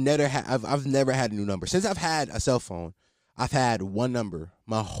 I've never had a new number. Since I've had a cell phone, I've had one number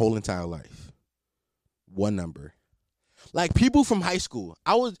my whole entire life. One number. Like people from high school.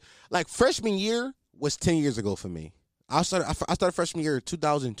 I was like freshman year was 10 years ago for me. I started freshman year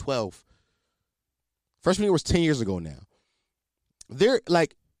 2012. Freshman year was 10 years ago now.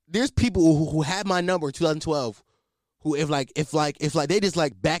 There's people who had my number in 2012 who if they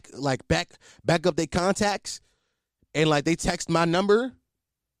just back up their contacts and like they text my number,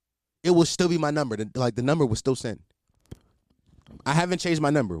 it will still be my number. The number was still sent. I haven't changed my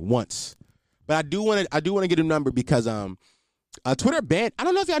number once, but I do want to get a number because Twitter banned. I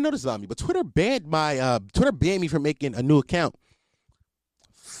don't know if y'all noticed about me, but Twitter banned me from making a new account.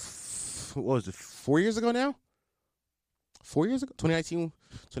 What was it? 4 years ago now? 4 years ago? 2019,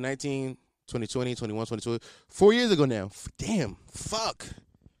 2020, 21, 22. 4 years ago now. Damn. Fuck.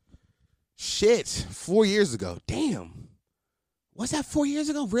 Shit. 4 years ago. Damn. Was that 4 years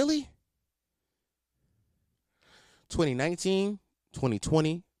ago? Really? 2019,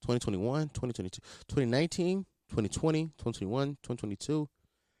 2020, 2021, 2022, 2019, 2020, 2021, 2022.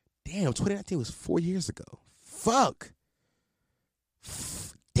 Damn, 2019 was 4 years ago. Fuck.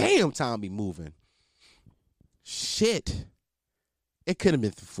 Damn, time be moving. Shit. It could have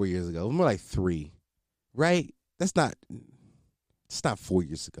been 4 years ago. More like 3. Right? It's not 4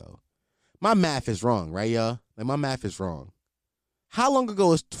 years ago. My math is wrong, right, y'all? Like, my math is wrong. How long ago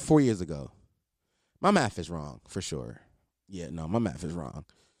was 4 years ago? My math is wrong, for sure. Yeah, no, my math is wrong.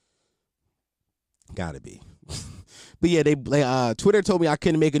 Gotta be. But yeah, Twitter told me I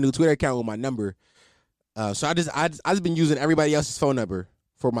couldn't make a new Twitter account with my number. So I just been using everybody else's phone number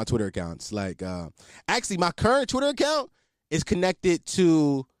for my Twitter accounts. Like, actually, my current Twitter account is connected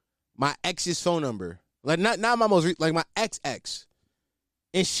to my ex's phone number. Like, not my my ex.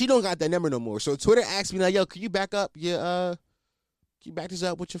 And she don't got that number no more. So Twitter asked me, like, yo, can you back up your, can you back this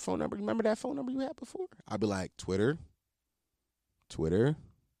up with your phone number? Remember that phone number you had before? I'd be like, Twitter,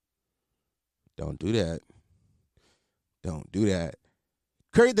 don't do that. Don't do that.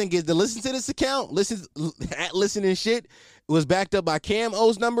 Crazy thing is to listen to this account, listening shit, it was backed up by Cam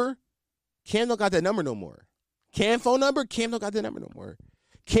O's number. Cam don't got that number no more. Cam phone number, Cam don't got that number no more.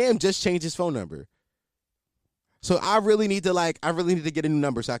 Cam just changed his phone number. So I really need to get a new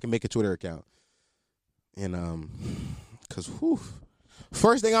number so I can make a Twitter account. And cause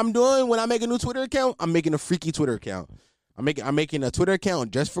first thing I'm doing when I make a new Twitter account, I'm making a freaky Twitter account. I'm making a Twitter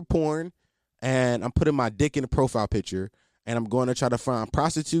account just for porn, and I'm putting my dick in the profile picture, and I'm going to try to find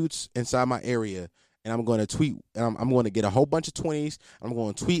prostitutes inside my area, and I'm going to tweet, and I'm going to get a whole bunch of 20s. I'm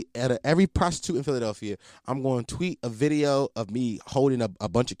going to tweet at every prostitute in Philadelphia. I'm going to tweet a video of me holding a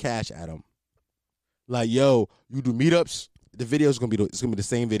bunch of cash at them. Like, yo, you do meetups? The video is going to be the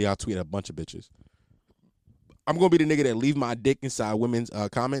same video. I'll tweet at a bunch of bitches. I'm gonna be the nigga that leave my dick inside women's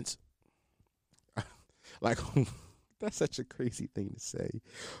comments. Like, that's such a crazy thing to say.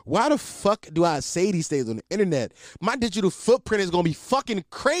 Why the fuck do I say these things on the internet? My digital footprint is gonna be fucking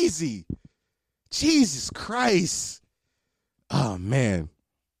crazy. Jesus Christ. Oh man.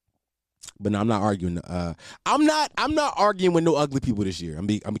 But no, I'm not arguing. I'm not arguing with no ugly people this year. I'm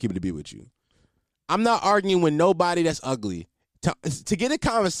keeping it a beat with you. I'm not arguing with nobody that's ugly. To get a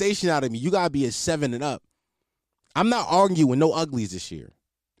conversation out of me, you gotta be a 7 and up. I'm not arguing with no uglies this year.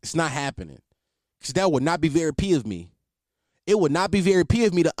 It's not happening. Because that would not be very P of me. It would not be very P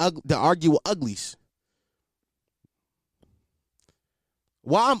of me to argue with uglies.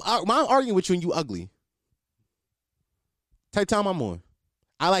 Why I'm arguing with you and you ugly? Type time I'm on.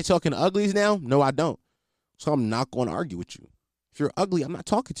 I like talking to uglies now? No, I don't. So I'm not going to argue with you. If you're ugly, I'm not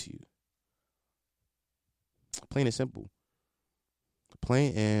talking to you. Plain and simple.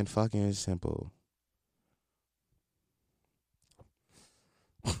 Plain and fucking simple.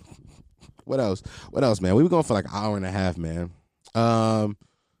 What else? What else, man? We were going for like an hour and a half, man.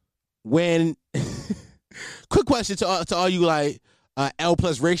 When quick question to all you like L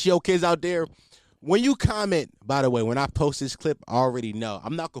plus ratio kids out there. When you comment, by the way, when I post this clip, I already know.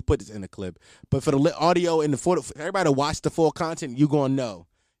 I'm not gonna put this in the clip, but for the audio and for everybody to watch the full content, you gonna know.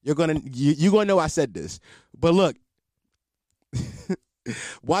 You're gonna know I said this. But look,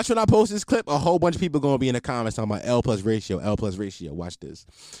 watch when I post this clip. A whole bunch of people gonna be in the comments talking about L plus ratio, L plus ratio. Watch this.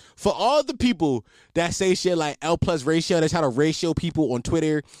 For all the people that say shit like L plus ratio, that's how to ratio people on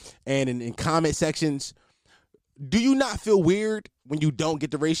Twitter and in comment sections. Do you not feel weird when you don't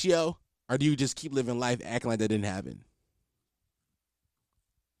get the ratio? Or do you just keep living life acting like that didn't happen?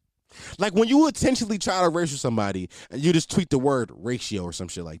 Like when you intentionally try to ratio somebody and you just tweet the word ratio or some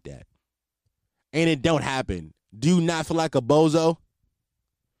shit like that and it don't happen, do you not feel like a bozo?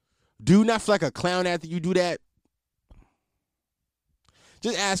 Do you not feel like a clown after you do that?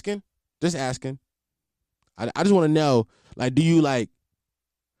 Just asking. Just asking. I just want to know, like, do you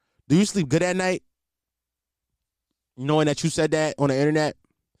sleep good at night? Knowing that you said that on the internet?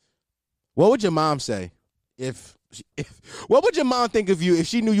 What would your mom say if what would your mom think of you if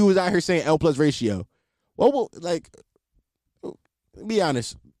she knew you was out here saying L plus ratio? What would, like, be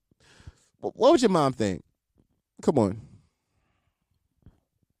honest. What would your mom think? Come on.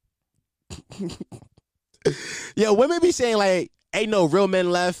 Yo, women be saying like, ain't no real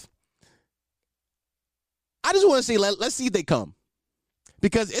men left. I just want to say, let's see if they come.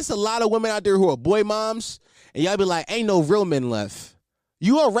 Because it's a lot of women out there who are boy moms, and y'all be like, ain't no real men left.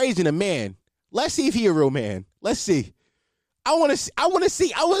 You are raising a man. Let's see if he a real man. Let's see. I want to see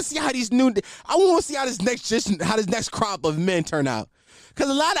how this next crop of men turn out. Cause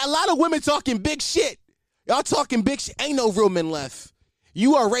a lot of women talking big shit. Y'all talking big shit. Ain't no real men left.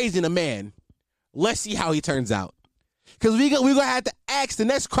 You are raising a man. Let's see how he turns out. Cause we gonna have to ask the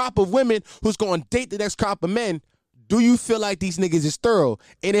next crop of women who's gonna date the next crop of men. Do you feel like these niggas is thorough?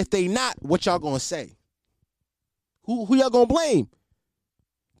 And if they not, what y'all gonna say? Who y'all gonna blame?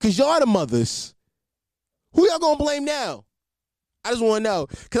 Cause y'all the mothers. Who y'all gonna blame now? I just wanna know.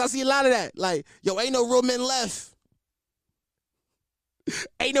 Cause I see a lot of that. Like, yo, ain't no real men left.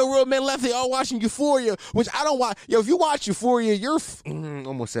 Ain't no real men left. They all watching Euphoria, which I don't watch. Yo, if you watch Euphoria, you're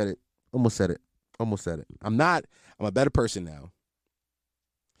almost said it. I'm a better person now.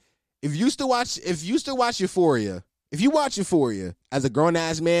 If you still watch Euphoria, if you watch Euphoria as a grown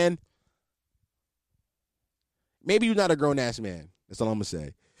ass man, maybe you're not a grown ass man. That's all I'm gonna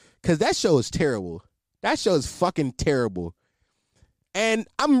say. Cause that show is terrible. That show is fucking terrible. And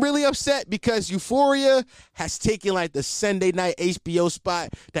I'm really upset because Euphoria has taken like the Sunday night HBO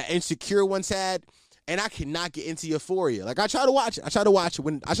spot that Insecure once had, and I cannot get into Euphoria. Like I tried to watch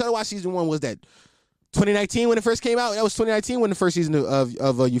season 1. Was that 2019 when it first came out? That was 2019 when the first season of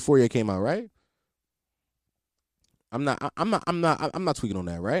Euphoria came out, right? I'm not tweaking on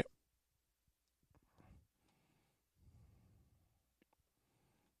that, right?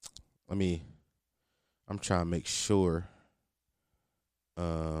 I'm trying to make sure.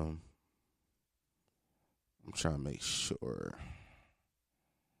 I'm trying to make sure.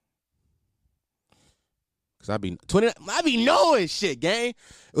 Cause I be knowing shit, gang. It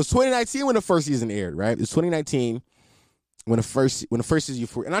was 2019 when the first season aired, right? It was 2019 when the first season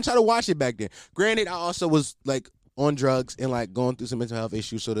Euphoria, and I tried to watch it back then. Granted, I also was like on drugs and like going through some mental health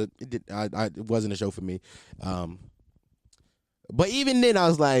issues, so that it wasn't a show for me. But even then, I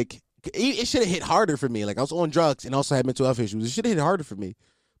was like, it should have hit harder for me. Like I was on drugs and also had mental health issues. It should have hit harder for me,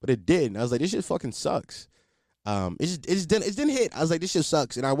 but it didn't. I was like, this shit fucking sucks. It didn't hit. I was like, this shit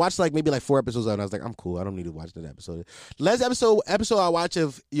sucks. And I watched like maybe like 4 episodes of it, and I was like, I'm cool. I don't need to watch that episode. The last episode I watched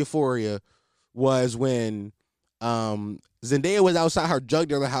of Euphoria was when Zendaya was outside her drug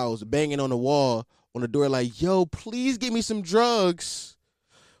dealer house banging on the wall on the door like, yo, please give me some drugs.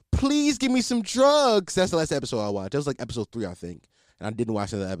 Please give me some drugs. That's the last episode I watched. That was like episode 3, I think. And I didn't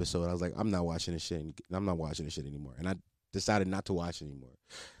watch another episode. I was like, I'm not watching this shit. I'm not watching this shit anymore. And I decided not to watch anymore.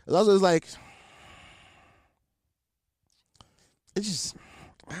 It also was like, it just,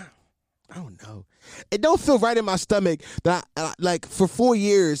 I don't know. It don't feel right in my stomach that I, like for 4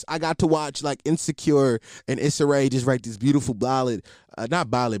 years I got to watch like Insecure and Issa Rae just write this beautiful ballad, not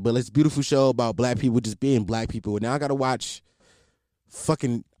ballad, but it's a beautiful show about black people just being black people. And now I got to watch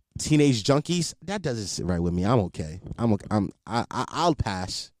fucking Teenage Junkies. That doesn't sit right with me. I'm okay. I'll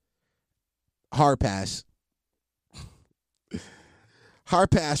pass. Hard pass.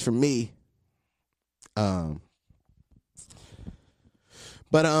 Hard pass for me. But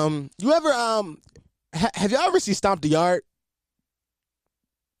you ever have y'all ever seen Stomp the Yard?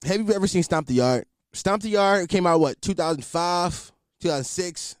 Have you ever seen Stomp the Yard? Stomp the Yard came out what, 2005,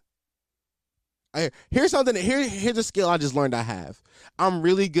 2006. Here's something. Here's a skill I just learned I have. I'm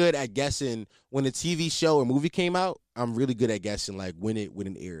really good at guessing when a TV show or movie came out. I'm really good at guessing like when it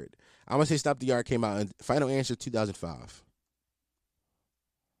aired. I'm gonna say Stomp the Yard came out. And final answer 2005.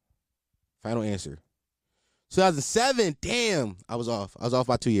 Final answer 2007. Damn, I was off. I was off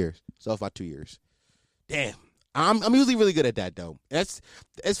by 2 years. Damn. I'm usually really good at that though. It's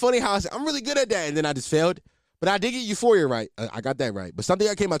funny how I said I'm really good at that and then I just failed. But I did get Euphoria right. I got that right. But something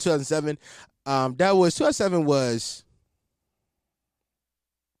that came out 2007. 2007 was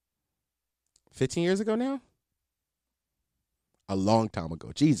 15 years ago now? A long time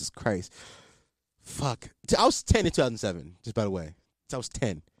ago. Jesus Christ. Fuck. I was 10 in 2007, just by the way. I was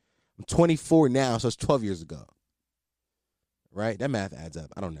 10. I'm 24 now, so it's 12 years ago. Right? That math adds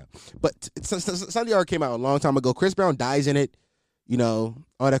up. I don't know. But something already came out a long time ago. Chris Brown dies in it. You know,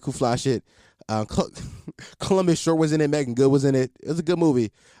 all that cool fly shit. Columbus Short was in it. Megan Good was in it. It was a good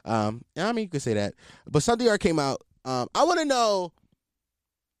movie. I mean, you could say that. But something already came out. I want to know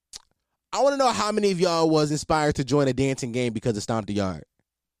how many of y'all was inspired to join a dancing game because of Stomp the Yard.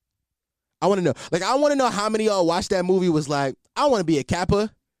 I want to know. Like, I want to know how many of y'all watched that movie was like, I want to be a Kappa.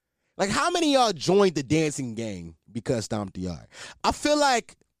 Like, how many of y'all joined the dancing game because Stomp the Yard? I feel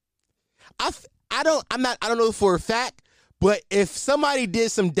like I don't know for a fact, but if somebody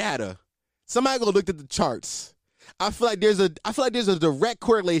did some data, somebody go looked at the charts, I feel like there's a direct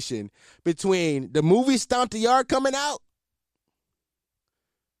correlation between the movie Stomp the Yard coming out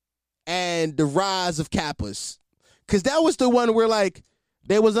and the rise of Kappas. Cause that was the one where like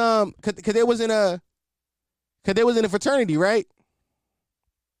they was cause they was in a fraternity, right?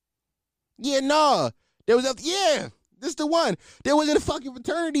 Yeah, no. This is the one. They was in a fucking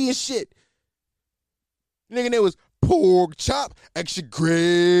fraternity and shit. Nigga, there was pork chop, extra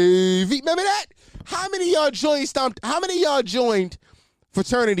gravy. Remember that? How many of y'all joined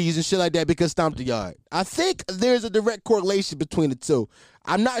fraternities and shit like that because Stomp the Yard? I think there's a direct correlation between the two.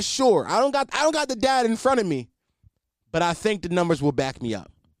 I'm not sure. I don't got the data in front of me, but I think the numbers will back me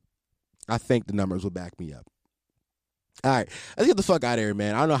up. All right, let's get the fuck out of here,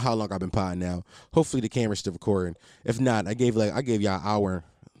 man. I don't know how long I've been podding now. Hopefully the camera's still recording. If not, I gave y'all an hour,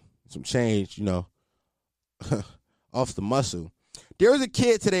 some change, you know, off the muscle. There was a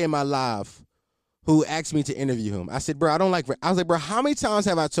kid today in my live who asked me to interview him. I said, bro, I was like, bro, how many times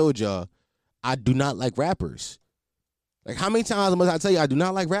have I told y'all I do not like rappers? Like, how many times must I tell you I do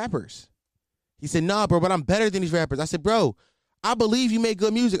not like rappers? He said, nah, bro, but I'm better than these rappers. I said, bro, I believe you make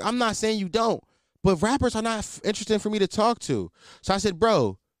good music. I'm not saying you don't. But rappers are not interesting for me to talk to. So I said,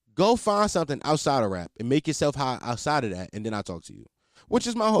 bro, go find something outside of rap and make yourself high outside of that, and then I'll talk to you. Which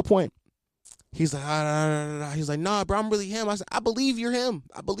is my whole point. He's like, he's like, nah, bro, I'm really him. I said, I believe you're him.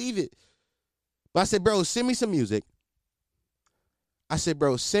 I believe it. But I said, bro, send me some music.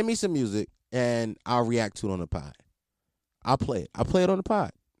 And I'll react to it on the pod. I'll play it on the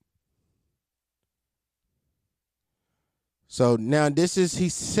pod. So now he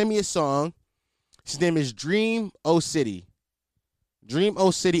sent me a song. His name is Dream O City. Dream O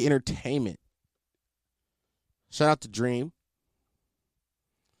City Entertainment. Shout out to Dream.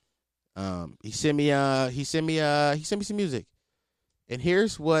 He sent me some music. And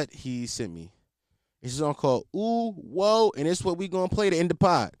here's what he sent me. It's a song called Ooh Whoa, and it's what we gonna play to end the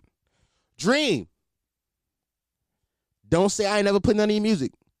pod. Dream. Don't say I ain't never put none of your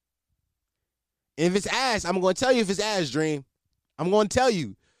music. And if it's ass, I'm gonna tell you if it's ass, Dream. I'm gonna tell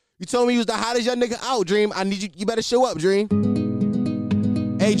you. You told me you was the hottest young nigga out, Dream. I need you. You better show up, Dream.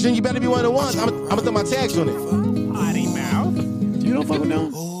 Hey, Dream, you better be one of the ones. I'm gonna throw my tags on it. Potty mouth. You don't fuck with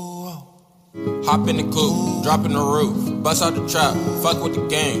them. Hop in the coupe, drop in the roof. bust out the trap, fuck with the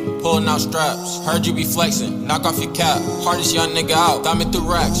gang, pulling out straps. Heard you be flexing, knock off your cap. Hardest young nigga out, got me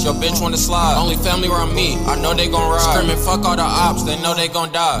through racks. Your bitch wanna slide, only family around me, I know they gon' ride. Screaming fuck all the ops, they know they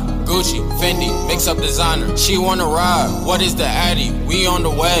gon' die. Gucci, Fendi, mix up designer. She wanna ride, what is the Addy? We on the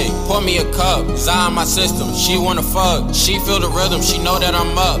way, pour me a cup, Zion my system. She wanna fuck, she feel the rhythm, she know that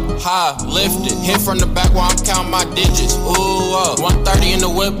I'm up. High, lifted, hit from the back while I'm counting my digits. Ooh, 130 in the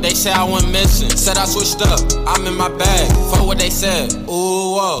whip, they say I went missing. Said I switched up, I'm in my bag, fuck what they said.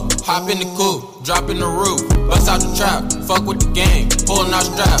 Ooh, hop in the coupe, drop in the roof, bust out the trap, fuck with the gang, pulling out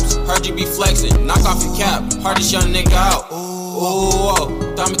straps. Heard you be flexing, knock off your cap, hardest young nigga out.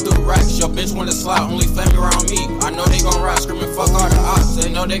 Ooh, thumb it through racks, your bitch wanna slide, only family around me, I know they gon' ride, screaming fuck all the ops,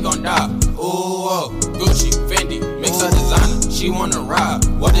 they know they gon' die. Ooh, Gucci, Fendi, mix up designer, she wanna ride,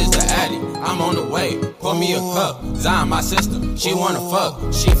 what is the Addy? I'm on the way, pour me a cup, Zion my system, she wanna fuck,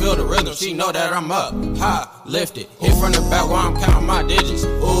 she feel the rhythm, she know that I'm up. High, lifted, hit from the back while I'm counting my digits. Ooh,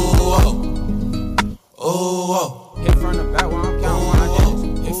 hit from the back while I'm counting my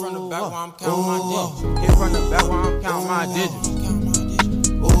digits. Hit from the back while I'm counting my digits. Hit from the back while I'm counting my digits.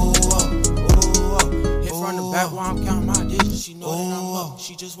 Hit from the back while I'm counting my digits. She know that I'm up,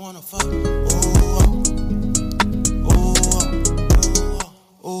 she just wanna fuck. Hit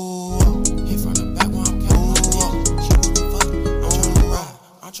from the back while I'm counting my digits. She wanna fuck. I'm tryna ride,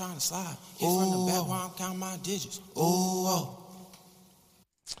 I'm tryna slide. Hit from the back while I'm counting my digits.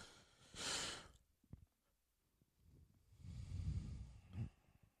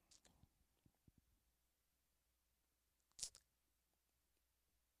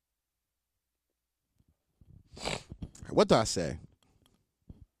 What do I say?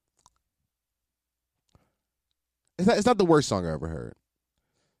 It's not the worst song I ever heard.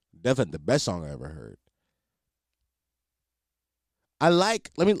 Definitely the best song I ever heard. I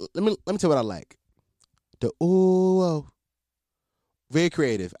like. Let me tell you what I like. The ooh, very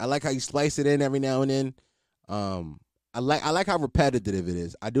creative. I like how you splice it in every now and then. I like how repetitive it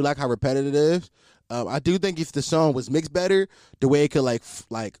is. I do like how repetitive it is. I do think if the song was mixed better, the way it could like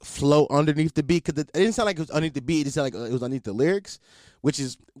flow underneath the beat, because it didn't sound like it was underneath the beat. It sounded like it was underneath the lyrics, which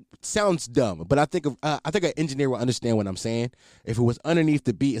sounds dumb. But I think an engineer will understand what I'm saying. If it was underneath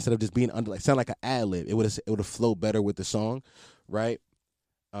the beat instead of just being under, like sound like an ad lib, it would have flowed better with the song, right?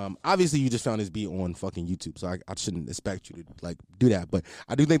 Obviously, you just found this beat on fucking YouTube, so I shouldn't expect you to like do that. But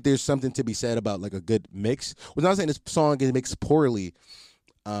I do think there's something to be said about like a good mix. Well, not saying this song is mixed poorly,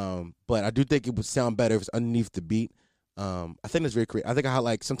 but I do think it would sound better if it's underneath the beat. I think it's very creative. I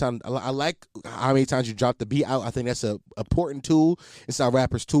think sometimes I like how many times you drop the beat out. I think that's a important tool inside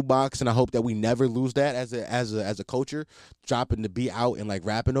rappers' toolbox, and I hope that we never lose that as a culture, dropping the beat out and like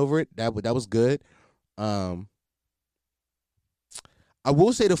rapping over it. That was good. I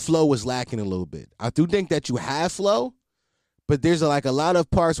will say the flow was lacking a little bit. I do think that you have flow, but there's like a lot of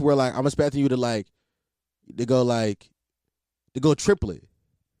parts where like I'm expecting you to go triplet,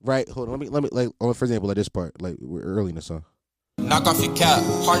 right? Hold on, let me like for example, like this part, like we're early in the song. Knock off your cap,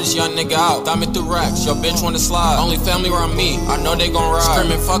 hardest young nigga out, got me through racks, your bitch wanna slide, only family around me, I know they gon' ride.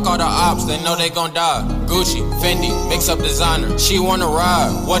 Screaming fuck all the ops, they know they gon' die. Gucci, Fendi, mix up designer, she wanna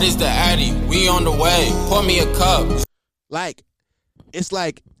ride, what is the Addy? We on the way, pour me a cup. It's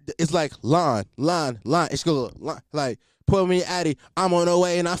like line. It's go like put me Addy. I'm on the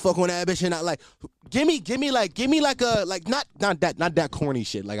way and I fuck on that bitch and I like give me like a like not that corny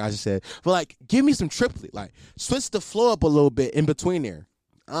shit like I just said, but like give me some triplet, like switch the flow up a little bit in between there.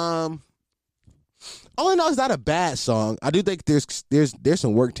 All in all, it's not a bad song. I do think there's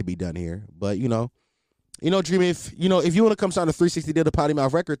some work to be done here, but you know, Dream, if you want to come sign a 360 deal to Potty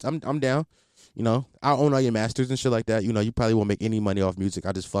Mouth Records, I'm down. You know, I own all your masters and shit like that. You know, you probably won't make any money off music.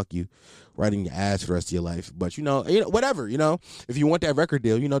 I just fuck you right in your ass for the rest of your life. But, you know, whatever, you know. If you want that record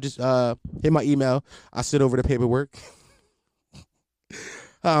deal, you know, just hit my email. I'll send over the paperwork.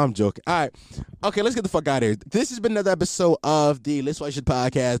 I'm joking. All right. Okay, let's get the fuck out of here. This has been another episode of the Let's Watch Shit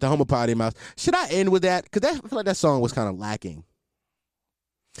podcast, the home of Potty Mouth. Should I end with that? Because I feel like that song was kind of lacking.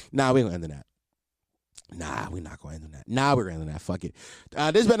 Nah, we ain't gonna end on that. Nah, we're not going to end on that. Nah, we're ending that. Fuck it. This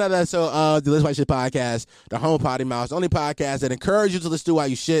has been another episode of the Let's Watch Shit podcast, the home of Potty Mouth, the only podcast that encourages you to listen to while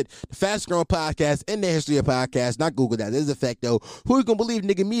you shit, the fastest growing podcast in the history of podcasts. Not Google that. This is a fact, though. Who you gonna believe,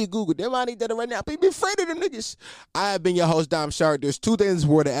 nigga? Me or Google? They might need that right now. But be afraid of them niggas. I have been your host, Dom Shark. There's two things in this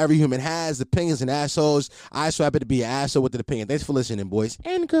world that every human has, opinions and assholes. I so happen to be an asshole with an opinion. Thanks for listening, boys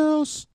and girls.